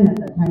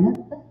ಧನತ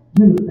ಧನತ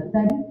ಝುನುತ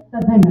ತರಿತ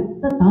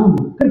ಧನತ ತಾಂ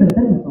ಕೃತ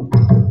ಧನತಂ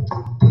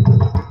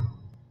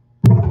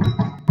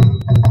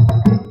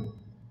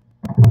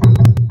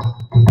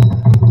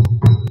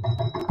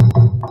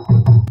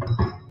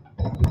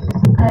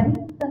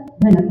ತರಿತ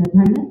ಧನತ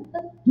ಧನತ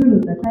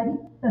ಝುನುತ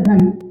ತರಿತ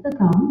ಧನತ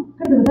ತಾಂ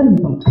ಕೃತ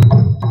ಧನತಂ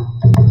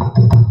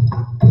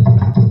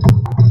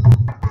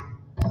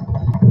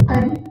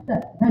ತರಿತ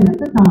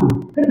ಧನತ ತಾಂ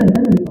ಕೃತ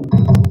ಧನತಂ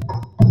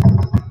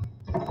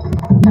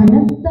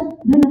ಧನತ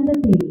ಧನತ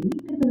ತೇ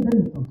ಕೃತ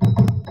ಧನತಂ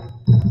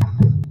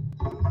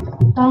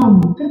ತಾಂ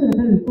ಕೃತ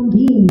ಧನತಂ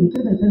ಧೀಂ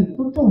ಕೃತ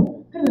ಧನತಂ ತೋಂ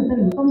ಕೃತ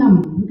ಧನತಂ ನಂ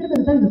ಕೃತ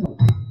ಧನತಂ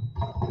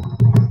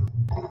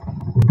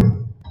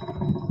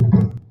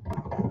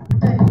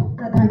ತರಿತ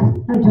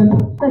ಧನತ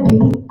ಝುನುತ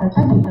ಜಿನಿತ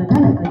ತರಿತ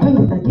ಧನತ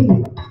ಝುನುತ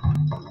ಜಿನಿತ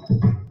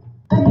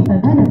ತರಿತ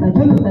ಧನತ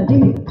ಝುನುತ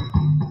ಜಿನಿತ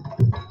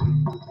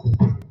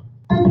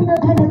ತರಿತ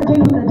ಧನತ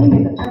ಝುನುತ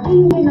ಜಿನಿತ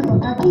ತದಿಂಗಿನತಂ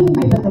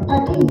ತದಿಂಗಿನತಂ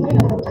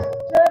ತದಿಂಗಿನತಂ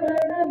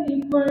ಶರಣನಿ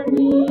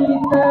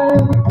ಪಣಿತ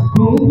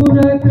ನೂಪುರ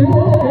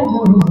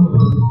ಕೃಷ್ಣೋ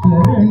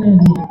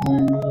ಶರಣನಿ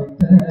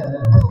ಪಣಿತ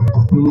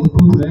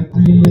ನೂಪುರ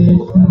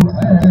ಕೃಷ್ಣೋ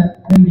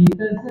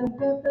ಕಲಿತ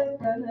ಸಂಕಟ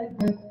ಕನಕ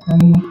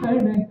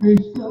ಕಂಕಣ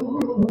ಕೃಷ್ಣೋ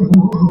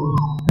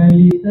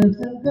ಕಲಿತ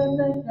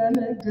ಸಂಕಟ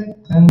ಕನಕ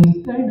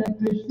ಕಂಕಣ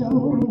ಕೃಷ್ಣೋ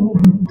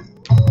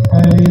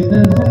ಕಲಿತ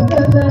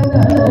ಸಂಕಟ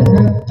ಕನಕ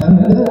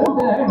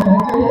ಕಂಕಣ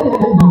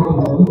ಕೃಷ್ಣೋ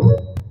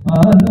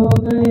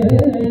ಆಲೋಕಯೇ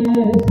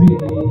ಶ್ರೀ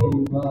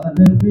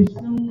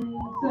ಬಾಲಕೃಷ್ಣಂ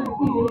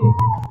ಸಖಿ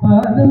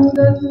ಆನಂದ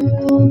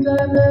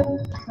ಸುಂದರ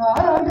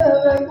ಸಾಗರ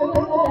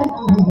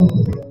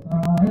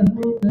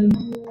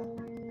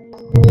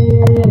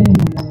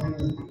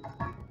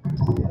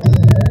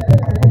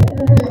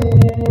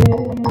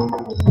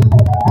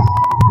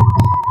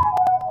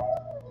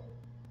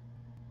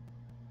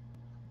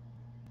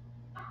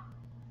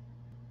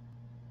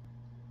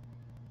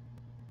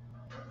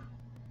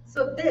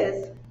So this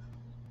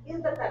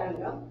is the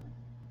taranga,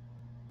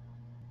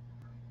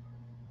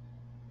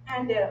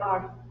 and there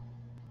are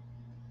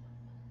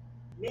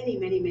many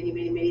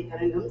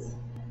tarangams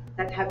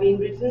that have been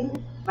written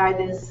by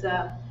this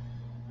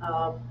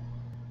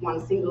one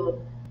single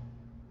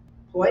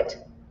poet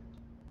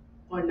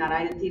called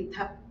Narayana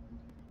Tirtha,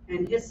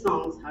 and his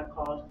songs are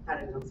called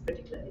tarangams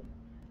particularly.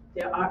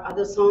 There are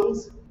other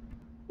songs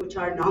which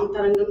are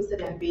non-tarangams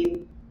that have been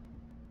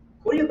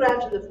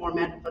choreographed in the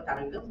format of a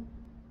tarangam,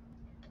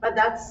 but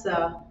that's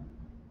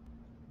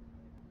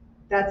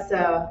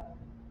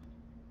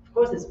of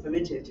course is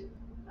permitted.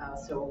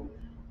 So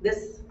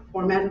this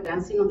format of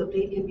dancing on the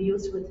plate can be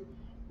used with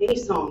any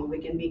song. We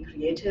can be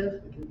creative,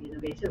 we can be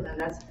innovative, and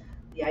that's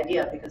the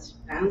idea, because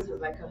dance is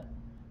like a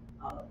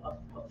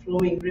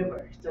flowing river.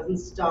 It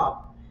doesn't stop,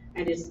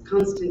 and it's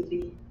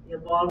constantly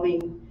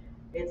evolving.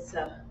 It's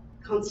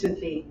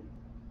constantly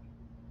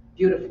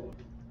beautiful.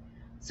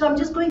 So I'm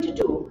just going to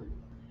do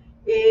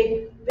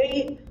a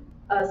very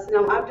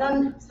now I've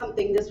done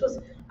something.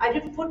 I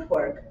did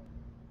footwork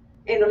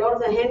and a lot of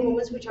the hand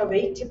movements which are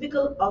very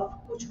typical of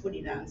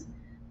Kuchipudi dance,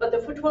 but the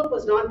footwork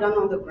was not done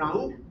on the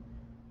ground,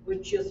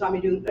 which you saw me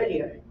doing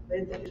earlier.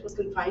 It was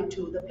confined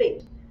to the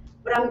plate.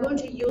 But I'm going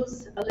to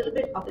use a little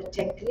bit of the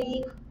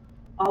technique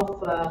of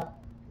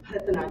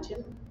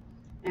Bharatanatyam,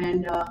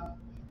 and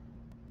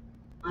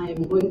I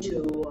am going to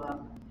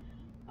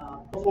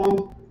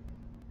perform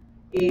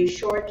a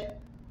short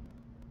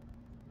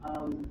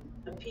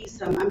a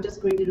piece. I'm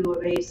just going to do a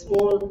very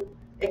small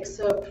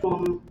excerpt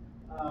from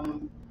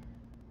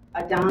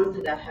a dance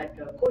that I had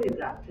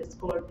choreographed. It's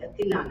called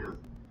Atilana.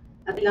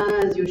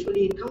 Atilana is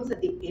usually, it comes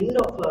at the end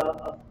of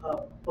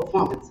a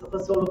performance, of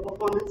a solo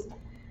performance,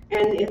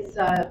 and it's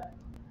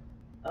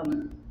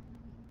um,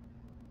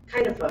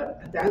 kind of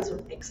a dance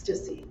of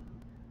ecstasy.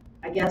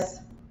 I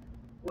guess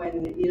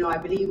when, I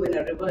believe when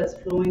a river is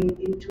flowing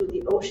into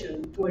the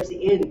ocean towards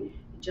the end,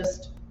 it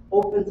just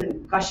opens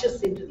and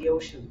gushes into the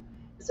ocean.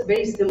 It's a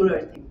very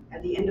similar thing.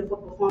 At the end of a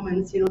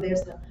performance,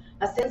 there's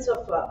a sense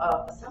of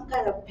some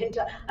kind of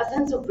a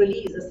sense of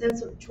release, a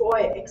sense of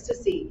joy,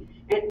 ecstasy,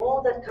 and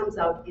all that comes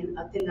out in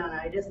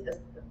Atilana. It is a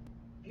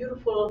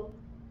beautiful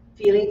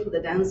feeling for the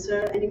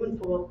dancer and even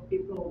for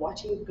people who are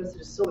watching because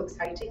it is so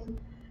exciting.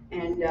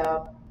 And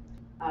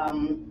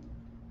um,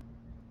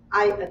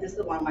 this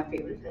is one of my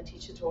favorites. I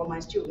teach it to all my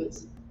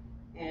students,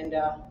 and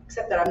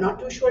except that I'm not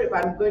too sure if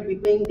I'm going to be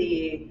playing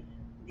the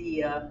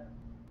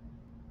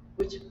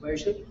which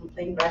version I'm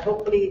playing, but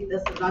hopefully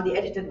this is not the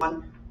edited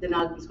one. Then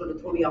it's going to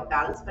throw me off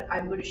balance. But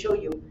I'm going to show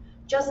you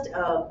just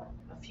a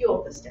few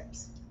of the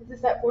steps. Is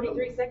this at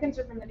 43 seconds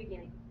or from the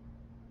beginning?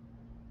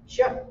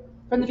 Sure.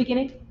 From the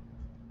beginning?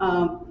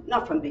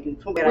 Not from the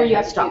beginning, from where Where I you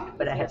had have stopped, to-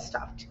 but I had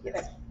stopped.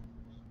 Yes.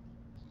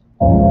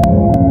 Okay.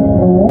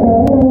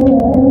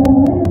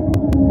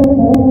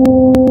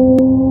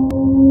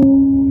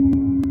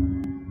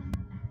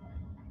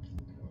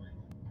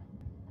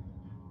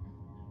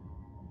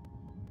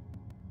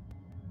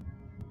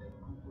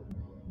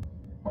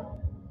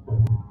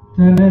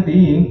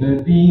 தனதீம்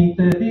ததீம்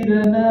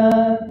ததிரனா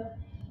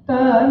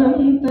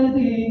தானம்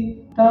ததி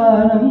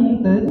தானம்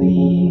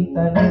ததீம்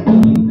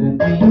தனதீம்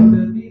ததீம்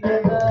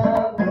ததிரனா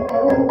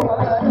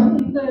தானம்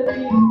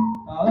ததி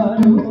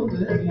தானோ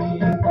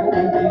ததீம்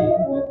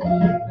தனதீம்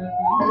ததீம்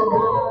ததிரனா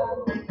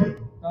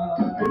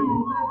தானம்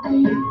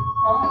ததி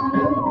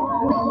தானம்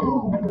ததீம்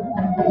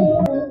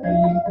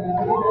தனதீம்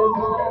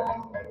ததிரனா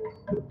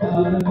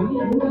தானம்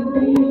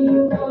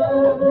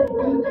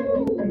ததி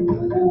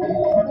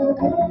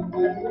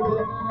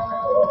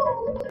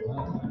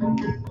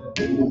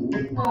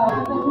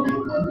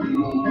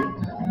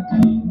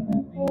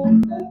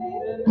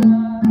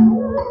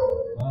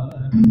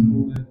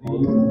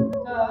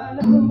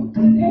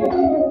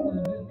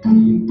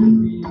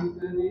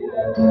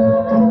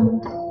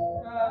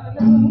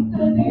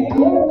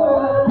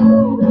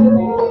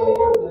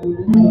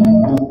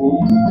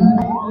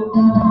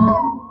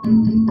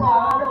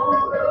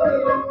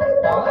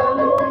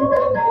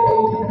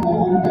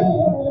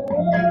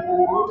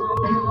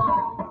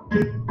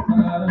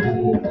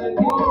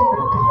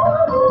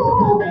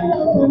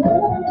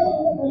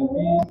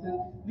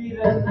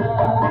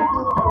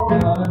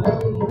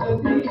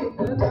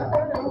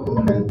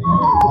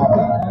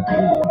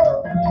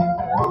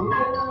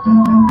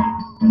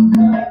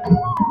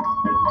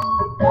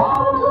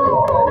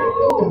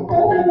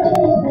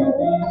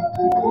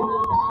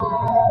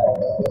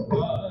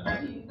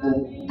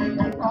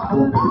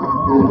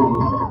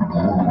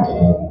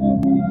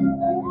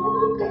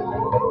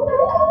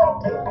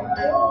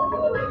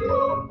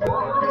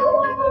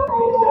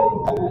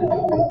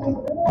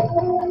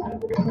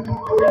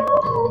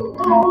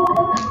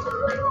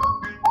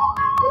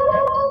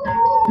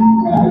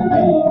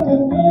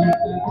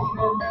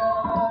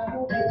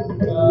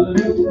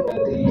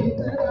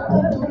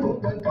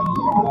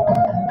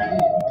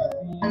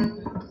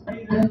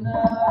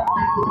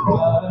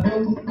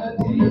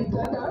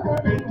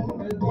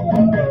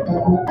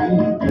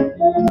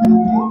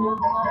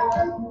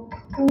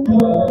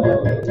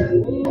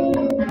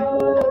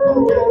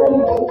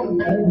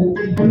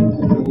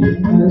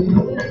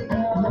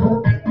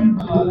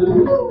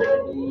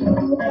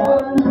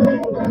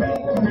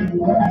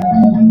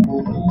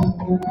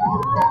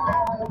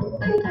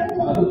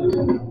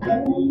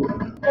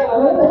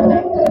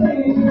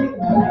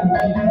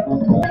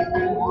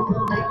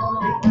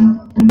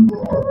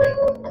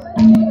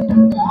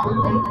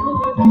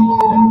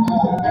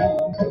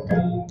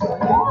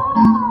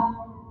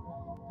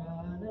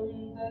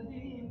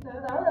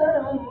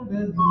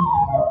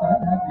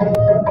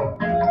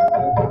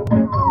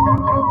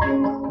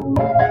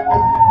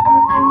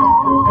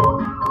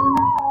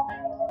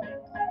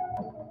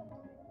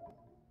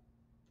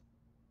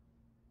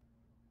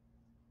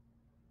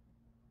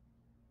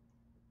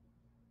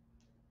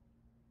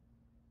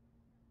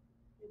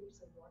Maybe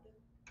some water.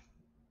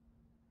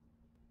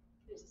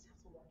 Please just have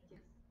some water. Yes.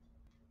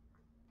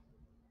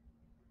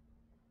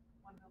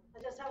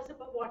 I'll just have a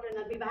sip of water and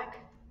I'll be back.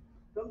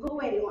 Don't go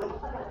away, anyone.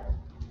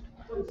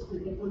 I'm just going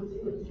to get one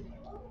food.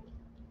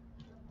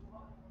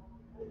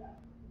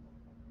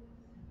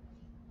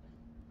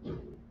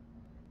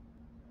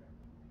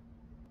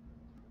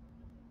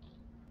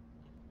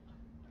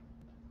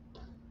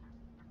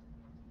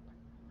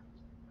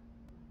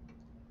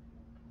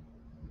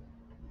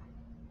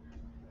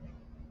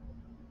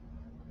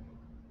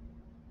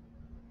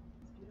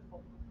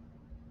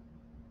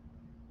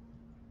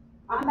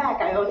 I'm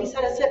back. I only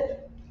said a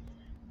sip.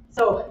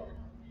 So,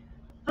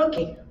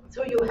 okay.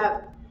 So you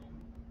have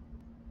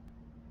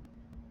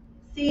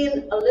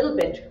seen a little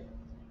bit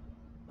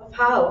of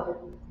how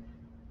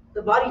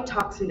the body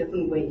talks in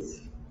different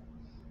ways.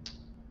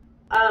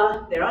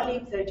 There are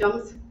leaps, there are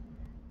jumps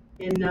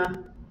in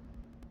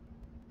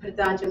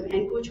Bharatanatyam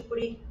and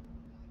Kuchipudi,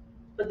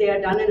 but they are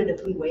done in a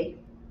different way.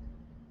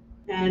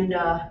 And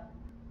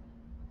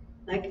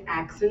like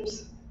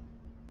accents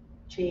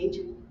change,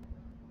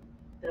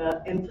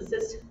 the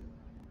emphasis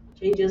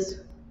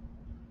changes.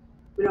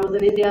 When I was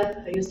in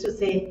India, I used to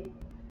say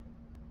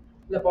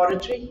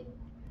laboratory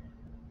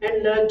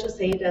and learned to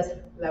say it as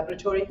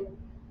laboratory.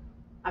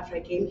 After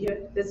I came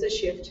here, there's a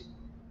shift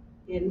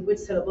in which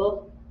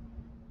syllable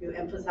you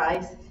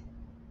emphasize.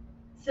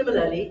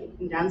 Similarly,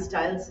 in dance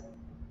styles,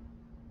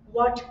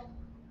 what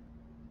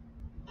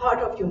part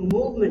of your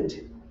movement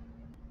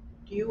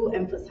do you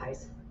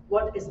emphasize?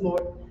 What is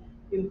more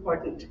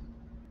important?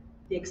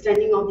 The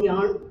extending of the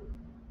arm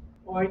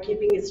or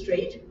keeping it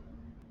straight?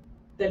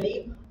 The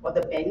leap or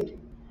the bend?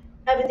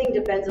 Everything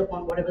depends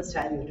upon whatever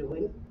style you're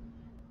doing.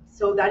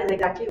 So that is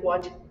exactly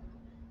what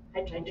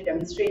I tried to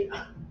demonstrate.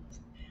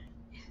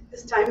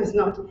 This time is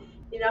not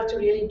enough to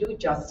really do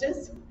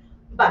justice,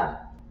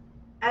 but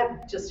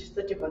I'm just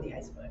the tip of the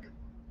iceberg.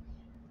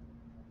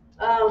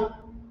 Um,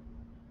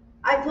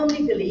 I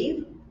firmly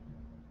believe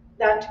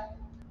that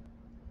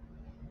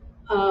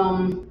a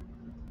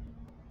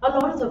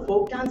lot of the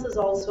folk dances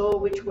also,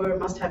 which were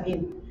must have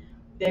been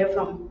there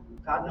from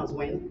God knows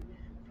when,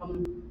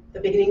 from the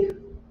beginning,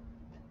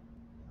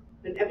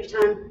 and every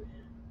time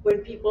when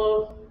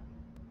people,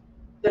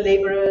 the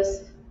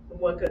laborers, the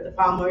workers, the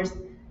farmers,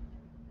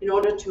 in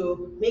order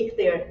to make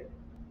their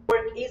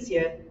work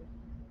easier,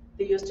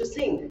 they used to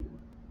sing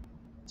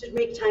to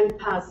make time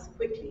pass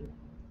quickly.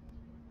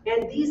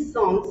 And these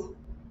songs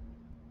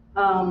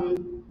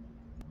um,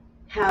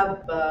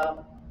 have,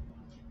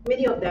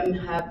 many of them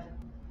have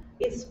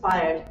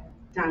inspired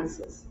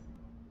dances.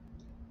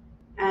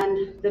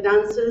 And the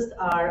dances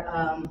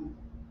are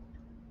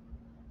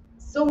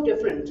so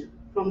different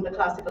from the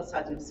classical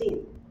styles we've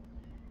seen.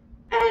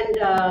 And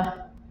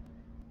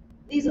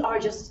these are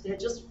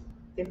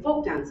they're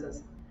folk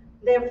dances.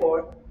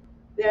 Therefore,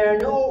 there are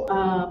no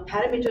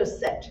parameters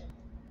set.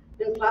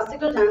 In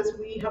classical dance,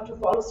 we have to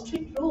follow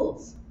strict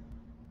rules.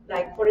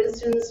 Like, for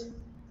instance,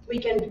 we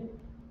can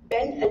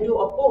bend and do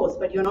a pose,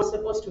 but you're not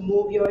supposed to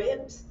move your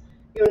hips.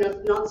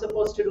 You're not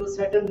supposed to do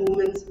certain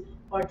movements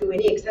or do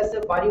any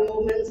excessive body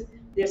movements.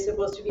 They're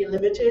supposed to be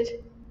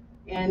limited,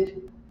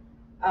 and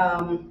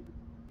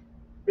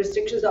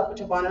restrictions are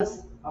put upon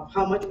us of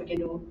how much we can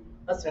do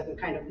a certain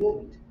kind of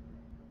movement.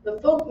 The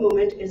folk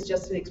movement is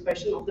just an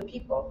expression of the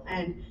people,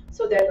 and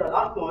so there's a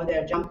lot more.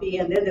 They're jumpy,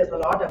 and then there's a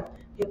lot of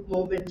hip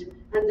movement,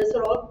 and these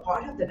are all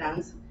part of the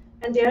dance,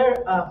 and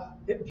they're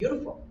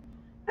beautiful,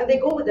 and they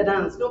go with the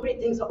dance. Nobody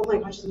thinks, oh my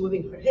gosh, she's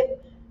moving her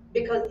hip,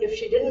 because if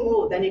she didn't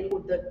move, then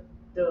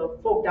the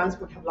folk dance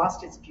would have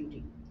lost its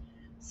beauty.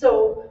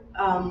 So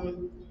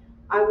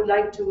I would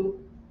like to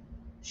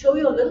show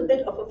you a little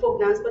bit of a folk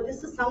dance, but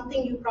this is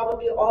something you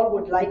probably all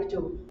would like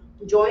to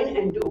join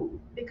and do,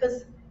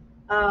 because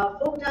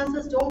folk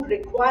dances don't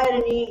require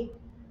any,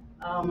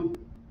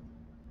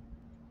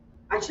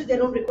 actually they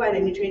don't require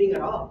any training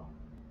at all.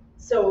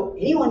 So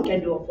anyone can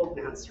do a folk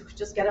dance. You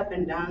just get up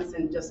and dance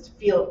and just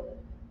feel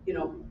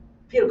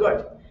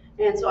good.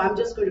 And so I'm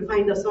just going to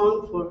find a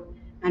song for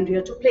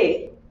Andrea to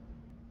play,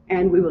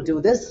 and we will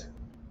do this.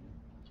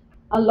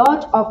 A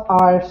lot of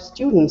our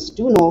students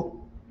do know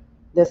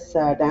this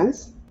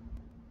dance.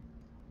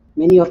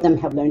 Many of them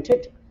have learned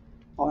it,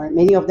 or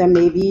many of them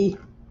may be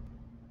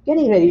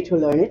getting ready to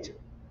learn it.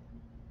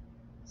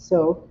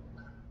 So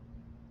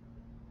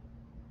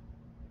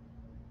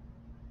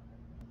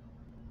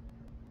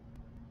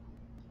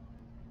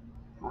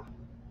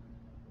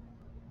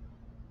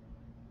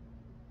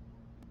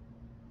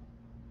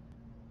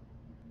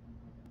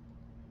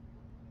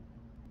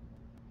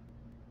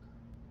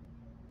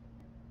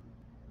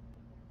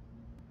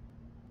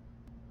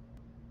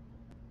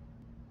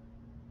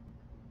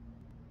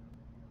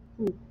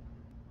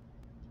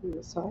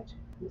this side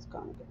is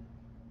gone again.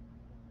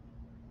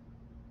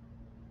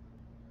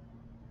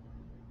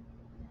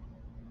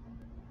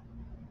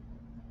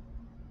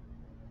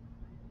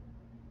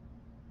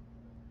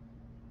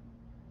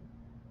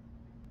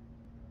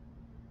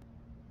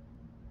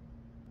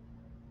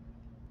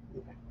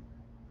 Okay.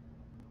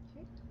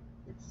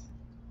 Yes.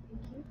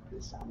 Thank you.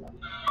 Please download.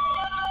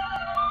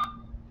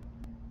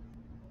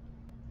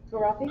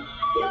 Rathi?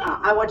 Yeah,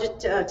 I wanted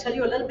to tell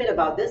you a little bit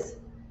about this.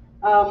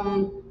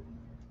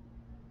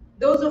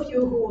 Those of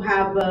you who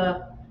have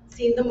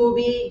seen the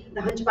movie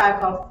The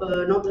Hunchback of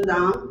Notre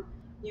Dame,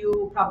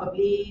 you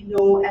probably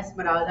know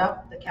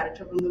Esmeralda, the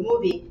character from the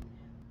movie,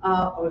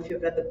 or if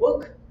you've read the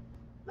book,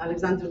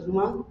 Alexandre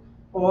Dumas,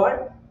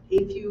 or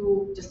if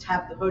you just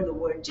have heard the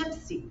word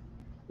gypsy,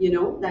 you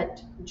know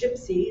that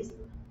gypsies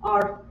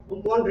are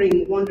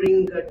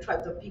wandering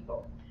tribes of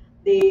people.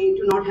 They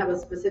do not have a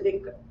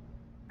specific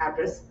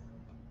address.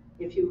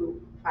 If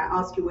I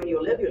ask you where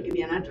you live, you'll give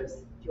me an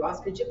address. If you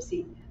ask a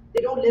gypsy,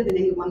 they don't live in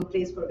any one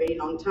place for a very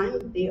long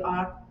time. They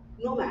are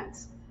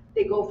nomads.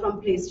 They go from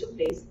place to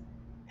place.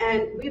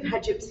 And we've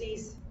had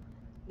gypsies.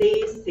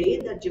 They say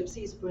that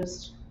gypsies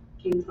first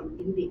came from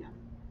India.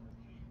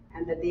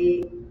 and that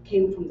they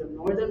came from the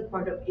northern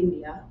part of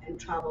India and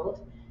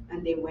traveled,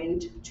 and they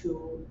went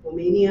to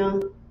Romania,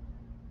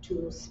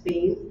 to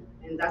Spain,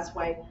 and that's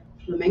why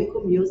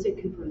flamenco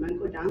music and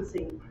flamenco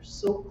dancing are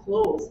so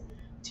close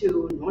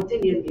to North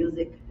Indian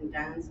music and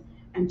dance,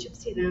 and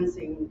gypsy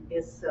dancing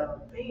is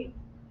very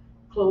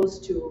close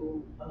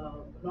to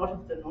a lot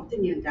of the North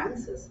Indian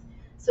dances.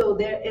 So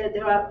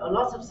there are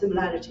lots of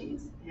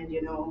similarities, and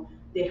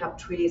they have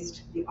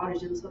traced the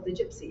origins of the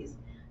gypsies.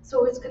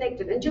 So it's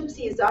connected, and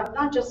gypsies are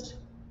not just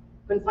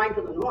confined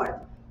to the north.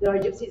 There are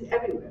gypsies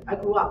everywhere. I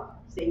grew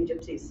up seeing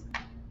gypsies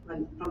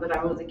from the time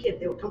I was a kid.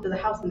 They would come to the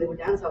house and they would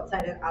dance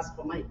outside and ask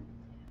for money,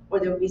 or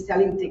they would be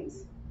selling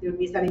things. They would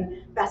be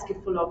selling basket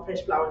full of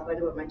fresh flowers. By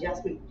the way, my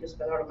jasmine just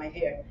fell out of my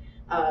hair.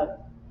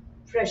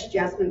 Fresh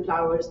jasmine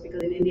flowers,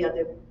 because in India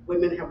the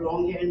women have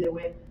long hair and they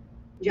wear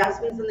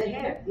jasmines in their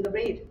hair, in the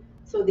braid.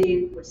 So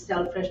they would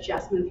sell fresh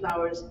jasmine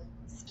flowers,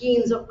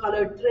 skeins of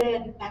colored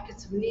thread,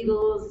 packets of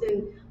needles,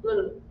 and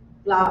little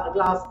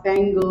glass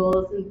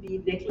bangles and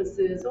bead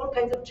necklaces, all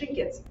kinds of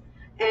trinkets.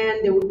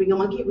 And they would bring a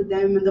monkey with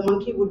them, and the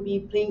monkey would be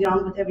playing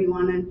around with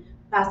everyone and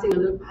passing a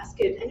little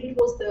basket. And it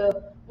was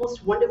the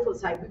most wonderful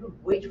sight. We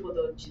would wait for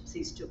the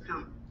gypsies to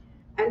come,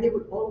 and they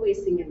would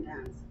always sing and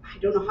dance. I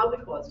don't know how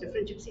it was.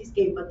 Different gypsies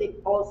came, but they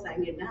all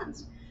sang and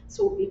danced.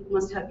 So it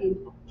must have been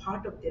a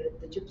part of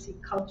the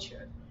gypsy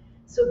culture.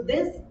 So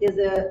this is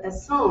a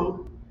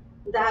song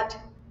that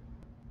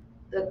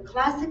the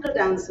classical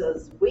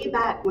dancers way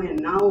back when,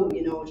 now,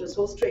 it was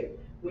so strict.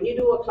 When you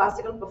do a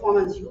classical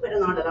performance, you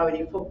better not allow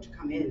any folk to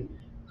come in.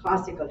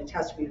 Classical, it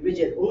has to be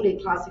rigid, only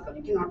classical.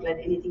 You cannot let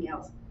anything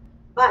else.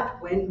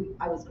 But when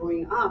I was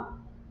growing up,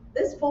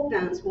 this folk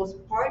dance was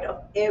part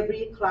of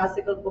every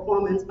classical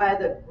performance by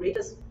the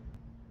greatest,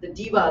 the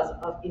divas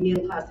of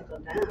Indian classical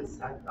dance,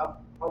 of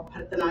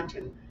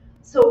Bharatanatyam.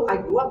 So I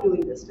grew up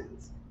doing this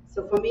dance.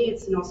 So for me,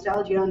 it's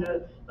nostalgia and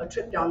a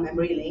trip down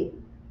memory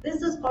lane.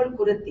 This is called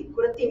Kurati.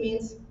 Kurati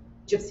means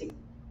gypsy.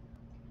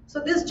 So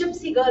this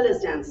gypsy girl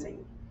is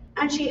dancing,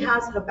 and she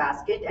has her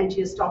basket, and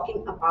she is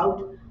talking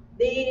about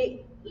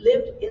they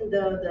lived in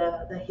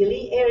the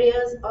hilly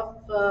areas of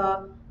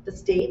the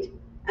state,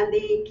 and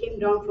they came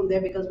down from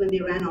there because when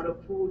they ran out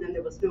of food and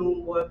there was no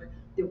work,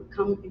 they would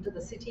come into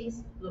the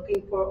cities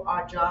looking for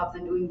odd jobs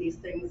and doing these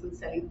things and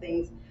selling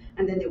things,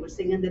 and then they would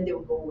sing, and then they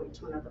would go away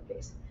to another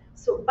place.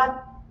 So,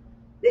 but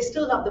they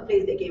still love the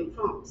place they came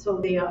from. So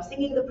they are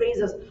singing the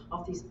praises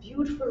of these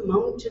beautiful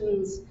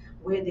mountains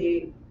where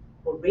they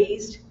were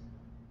raised,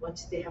 what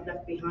they have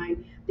left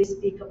behind. They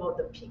speak about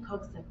the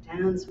peacocks that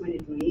dance when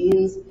it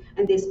rains,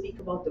 and they speak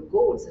about the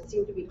goats that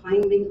seem to be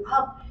climbing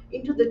up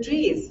into the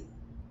trees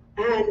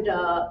and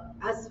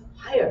as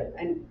higher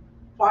and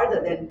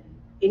farther than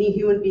any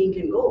human being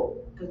can go,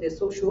 because they're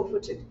so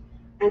sure-footed.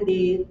 And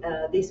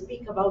they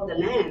speak about the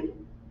land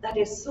that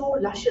is so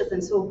luscious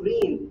and so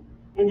green,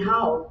 and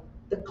how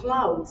the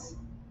clouds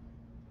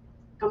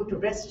come to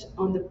rest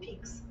on the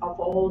peaks of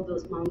all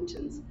those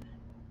mountains,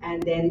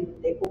 and then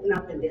they open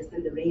up and they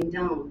send the rain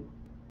down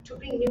to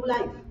bring new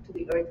life to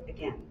the earth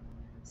again.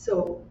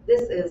 So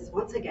this is,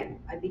 once again,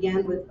 I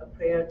began with a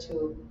prayer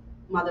to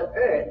Mother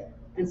Earth,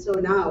 and so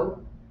now,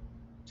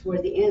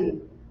 toward the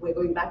end, we're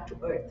going back to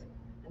Earth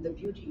and the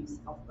beauties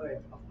of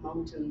Earth, of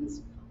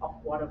mountains, of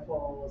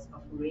waterfalls,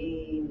 of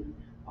rain,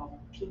 of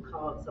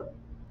peacocks, of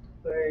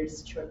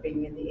birds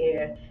chirping in the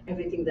air,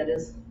 everything that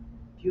is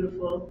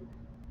beautiful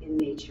in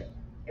nature,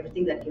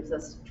 everything that gives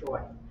us joy.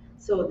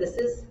 So this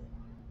is,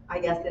 I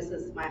guess this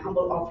is my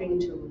humble offering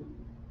to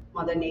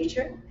Mother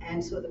Nature.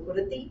 And so the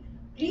Kurati,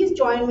 please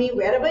join me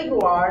wherever you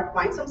are,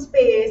 find some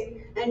space,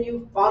 and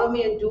you follow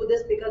me and do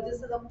this, because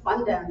this is a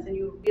fun dance and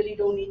you really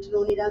don't need to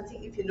know any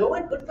dancing. If you know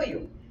it, good for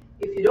you.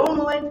 If you don't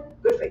know it,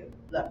 good for you.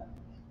 Look.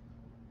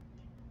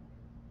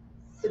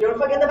 So don't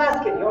forget the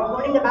basket. You're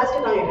holding the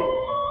basket on your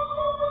head.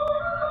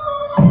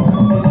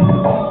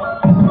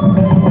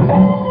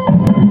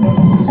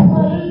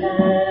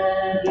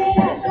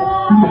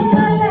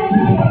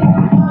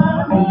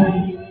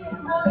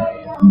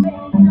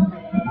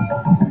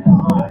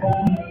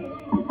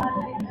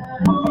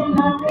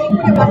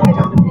 Put your basket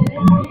on.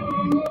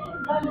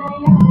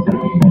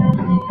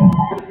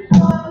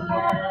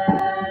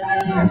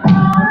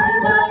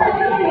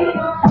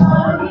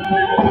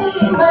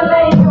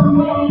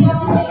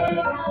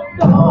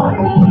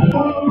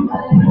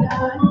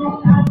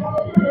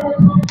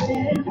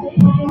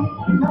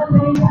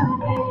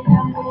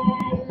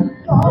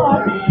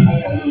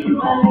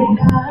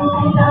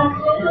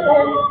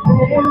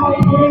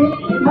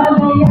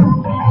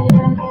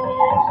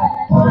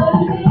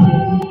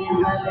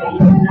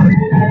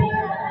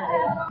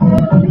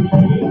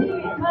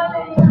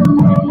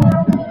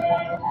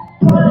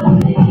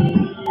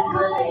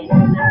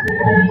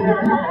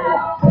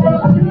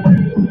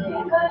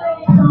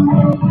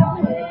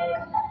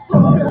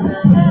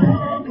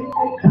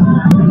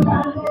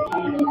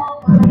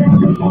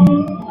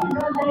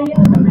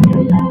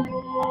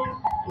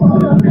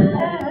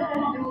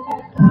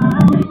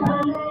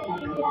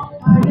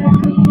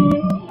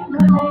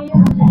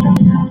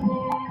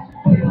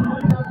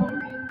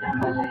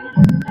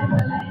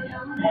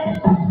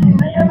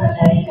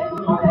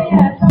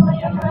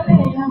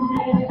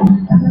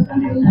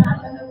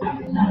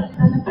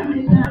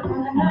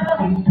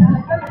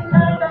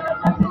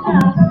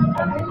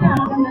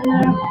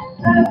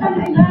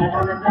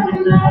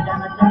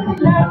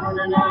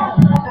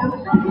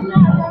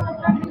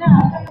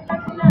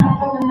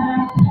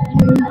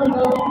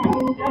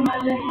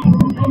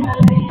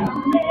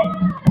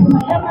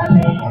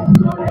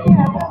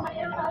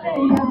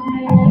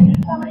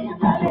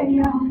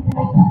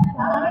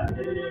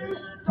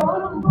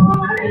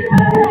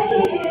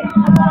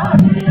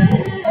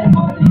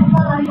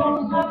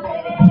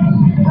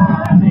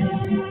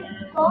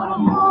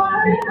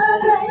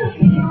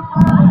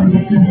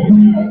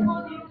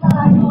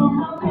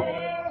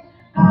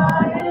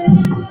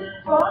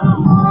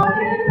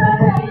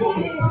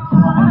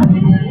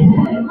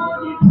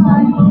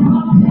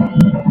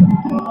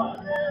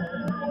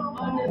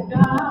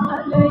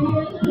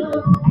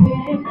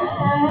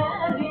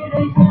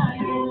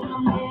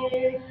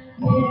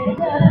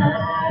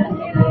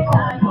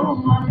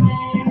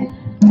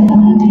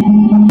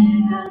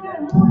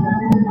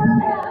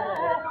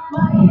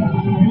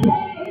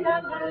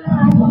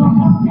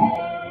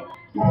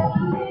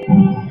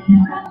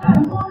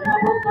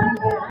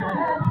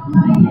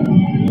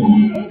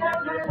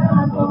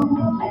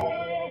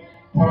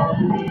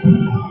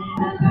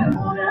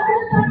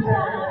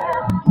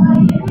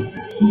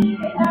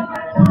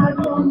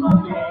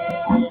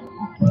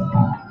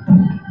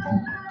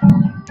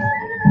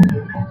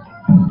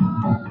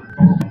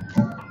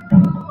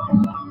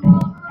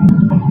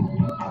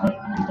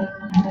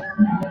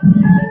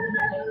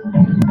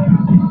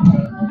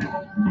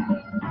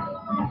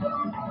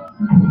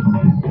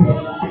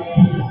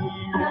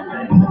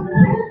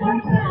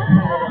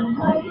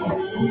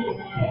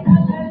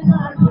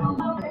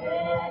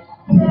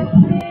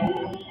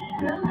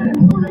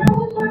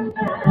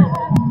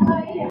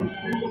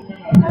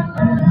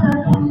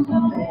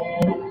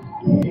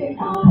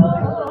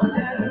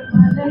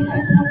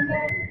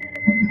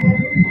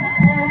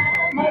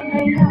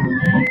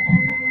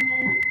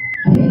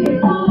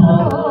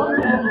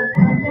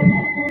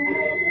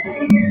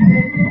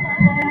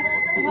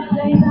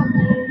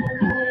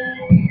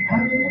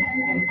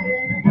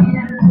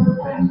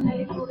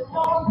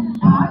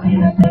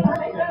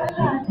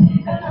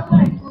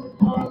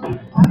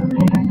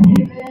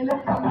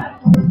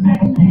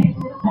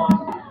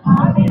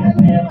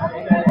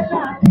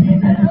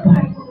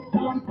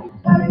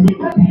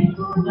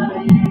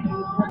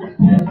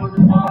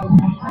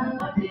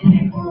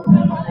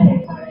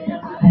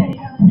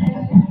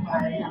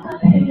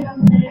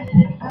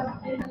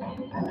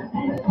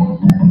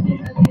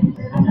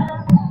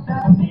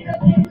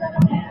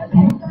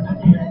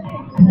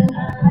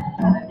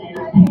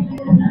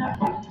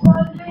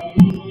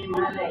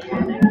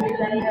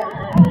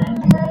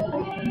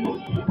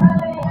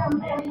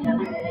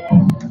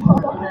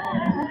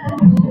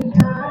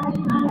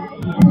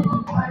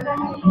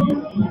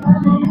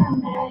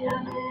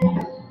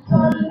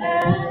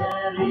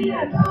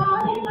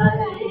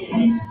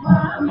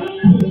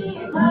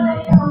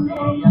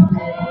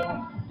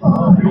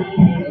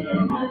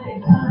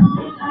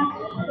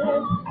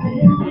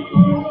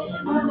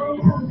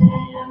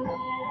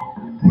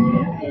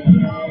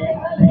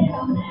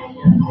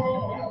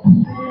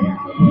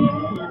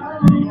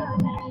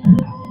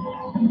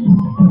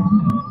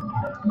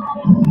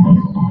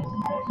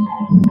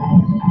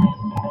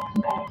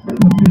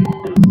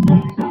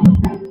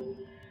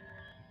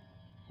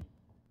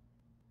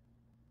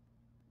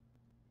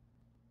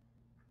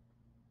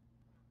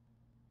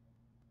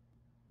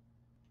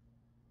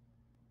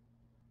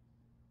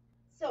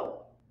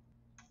 So,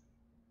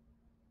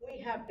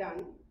 we have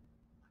done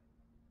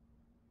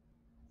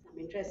some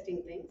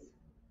interesting things.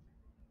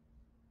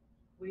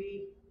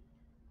 We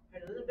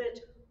heard a little bit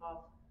of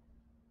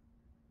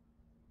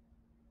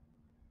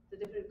the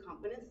different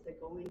components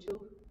that go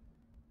into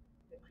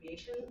the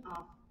creation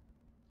of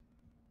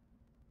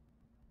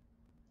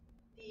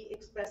the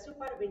expressive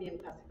part of Indian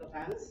classical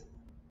dance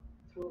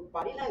through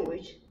body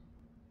language,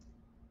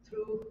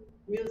 through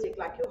music,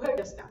 like you heard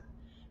just now.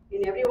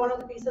 In every one of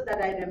the pieces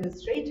that I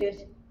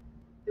demonstrated,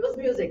 there was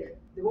music,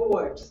 there were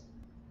words.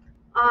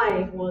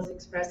 I was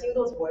expressing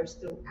those words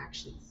through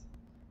actions.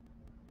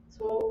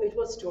 So it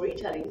was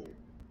storytelling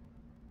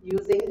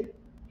using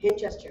hand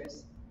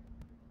gestures,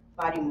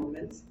 body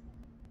movements,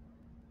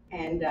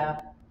 and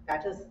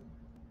that is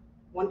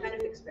one kind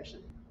of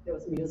expression. There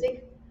was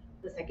music,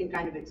 the second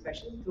kind of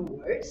expression through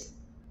words,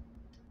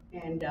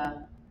 and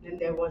then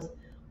there was,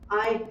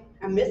 I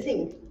am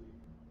missing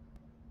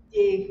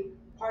a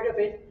part of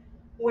it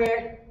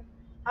where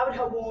I would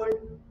have worn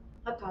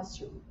a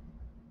costume,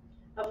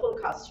 a full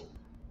costume.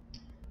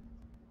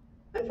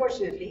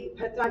 Unfortunately,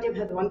 Bharatanatyam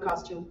has one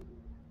costume,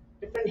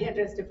 different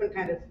headdress, different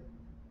kind of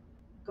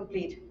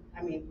complete,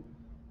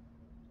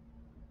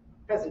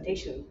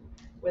 presentation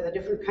with a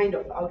different kind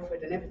of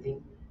outfit and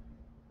everything,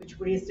 which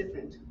is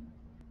different,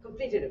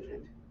 completely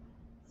different.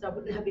 So I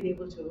wouldn't have been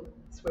able to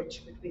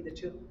switch between the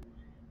two.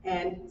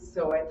 And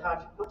so I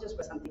thought, I'll just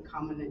wear something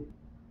common and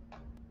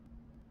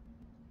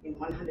in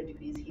 100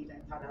 degrees heat, I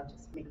thought I'll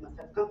just make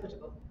myself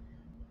comfortable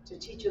to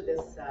teach you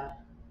this,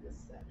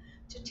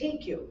 to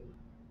take you.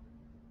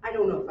 I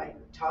don't know if I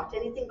taught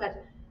anything,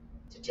 but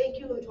to take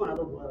you into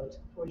another world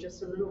for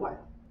just a little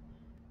while,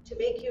 to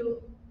make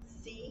you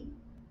see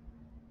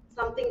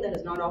something that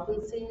is not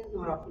often seen,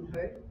 not often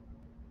heard.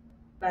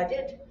 But I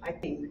did, I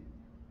think,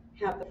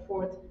 have the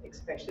fourth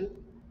expression,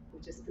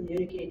 which is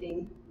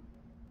communicating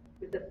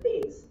with the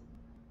face,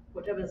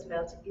 whatever is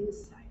felt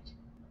inside.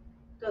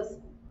 Because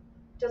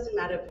it doesn't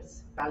matter if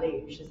it's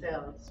ballet,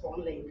 Giselle,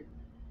 Swan Lake,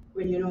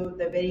 when you know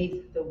the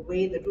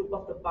way, the droop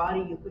of the body,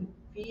 you can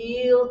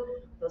feel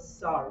the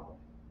sorrow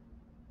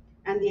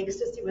and the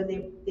ecstasy where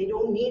they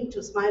don't need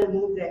to smile and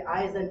move their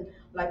eyes and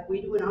like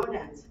we do in our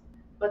dance.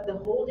 But the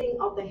holding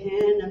of the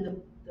hand and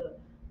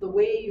the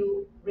way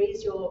you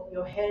raise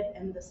your head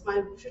and the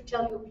smile should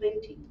tell you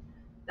plenty.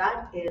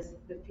 That is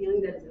the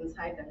feeling that is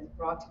inside that is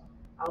brought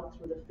out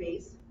through the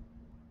face.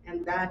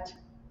 And that,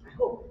 I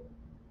hope,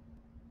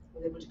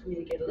 was able to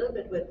communicate a little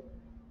bit with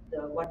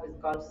the what is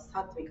called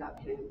sattvika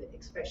abhinayam, the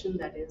expression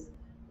that is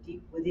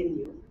deep within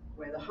you,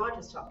 where the heart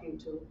is talking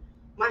to,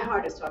 my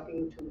heart is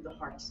talking to the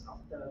hearts of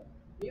the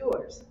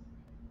viewers.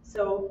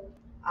 So,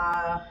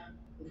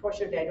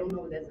 unfortunately, I don't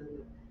know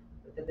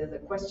if there's a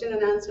question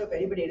and answer. If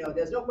anybody knows,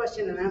 there's no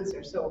question and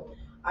answer. So,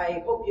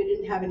 I hope you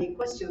didn't have any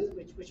questions,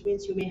 which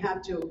means you may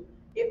have to,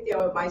 if they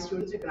are my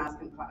students, you can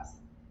ask in class.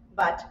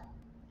 But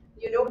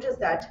you notice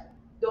that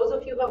those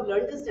of you who have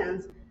learned this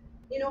dance,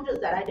 you notice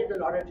that I did a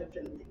lot of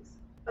different things.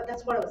 But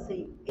that's what I was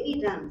saying.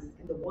 Any dance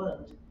in the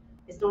world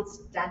is not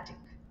static.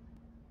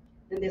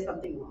 Then there's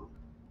something wrong.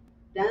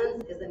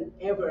 Dance is an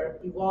ever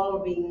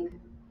evolving,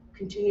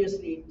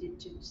 continuously.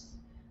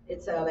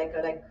 It's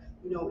like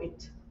you know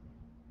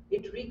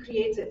it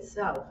recreates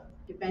itself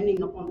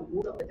depending upon the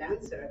mood of the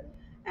dancer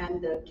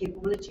and the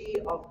capability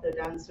of the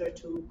dancer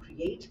to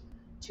create,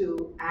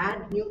 to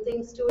add new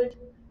things to it.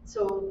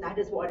 So that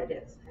is what it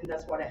is, and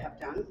that's what I have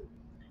done.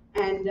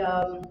 And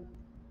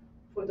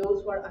for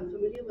those who are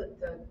unfamiliar with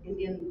the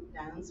Indian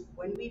dance,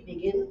 when we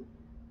begin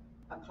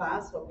a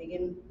class or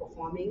begin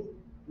performing,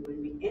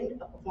 when we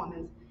end a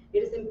performance, it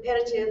is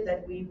imperative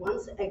that we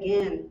once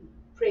again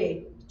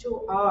pray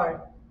to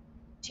our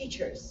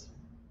teachers.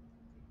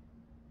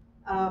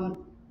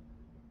 Um,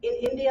 in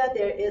India,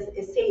 there is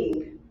a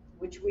saying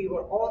which we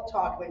were all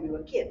taught when we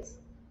were kids,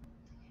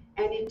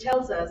 and it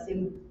tells us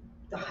in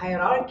the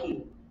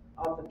hierarchy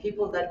of the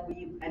people that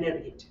we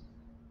venerate.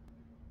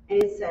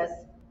 And it says,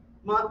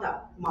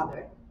 Mata,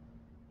 mother,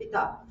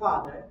 Pita,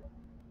 father,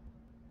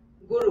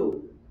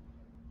 Guru,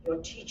 your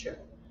teacher.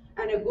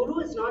 And a guru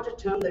is not a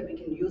term that we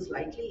can use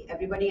lightly.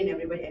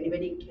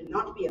 Anybody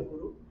cannot be a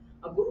guru.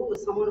 A guru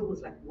is someone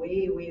who's like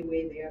way, way,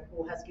 way there,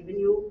 who has given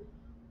you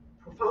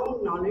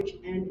profound knowledge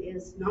and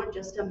is not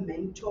just a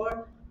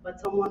mentor, but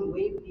someone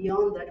way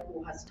beyond that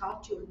who has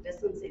taught you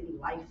lessons in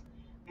life.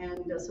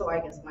 And so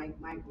I guess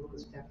my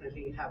gurus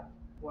definitely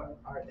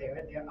are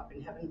there. They're up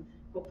in heaven.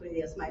 Hopefully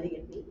they are smiling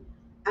at me.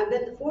 And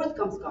then the fourth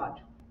comes God.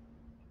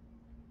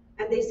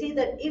 And they say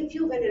that if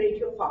you venerate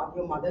your father,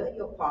 your mother,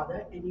 your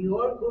father, and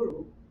your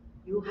guru,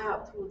 you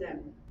have through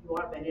them, you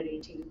are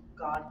venerating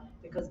God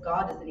because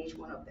God is in each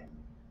one of them.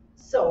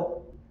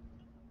 So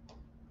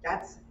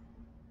that's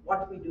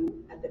what we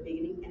do at the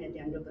beginning and at the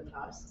end of the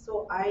class.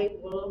 So I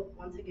will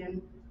once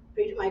again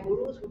pray to my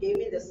gurus who gave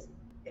me this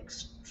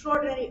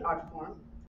extraordinary art form,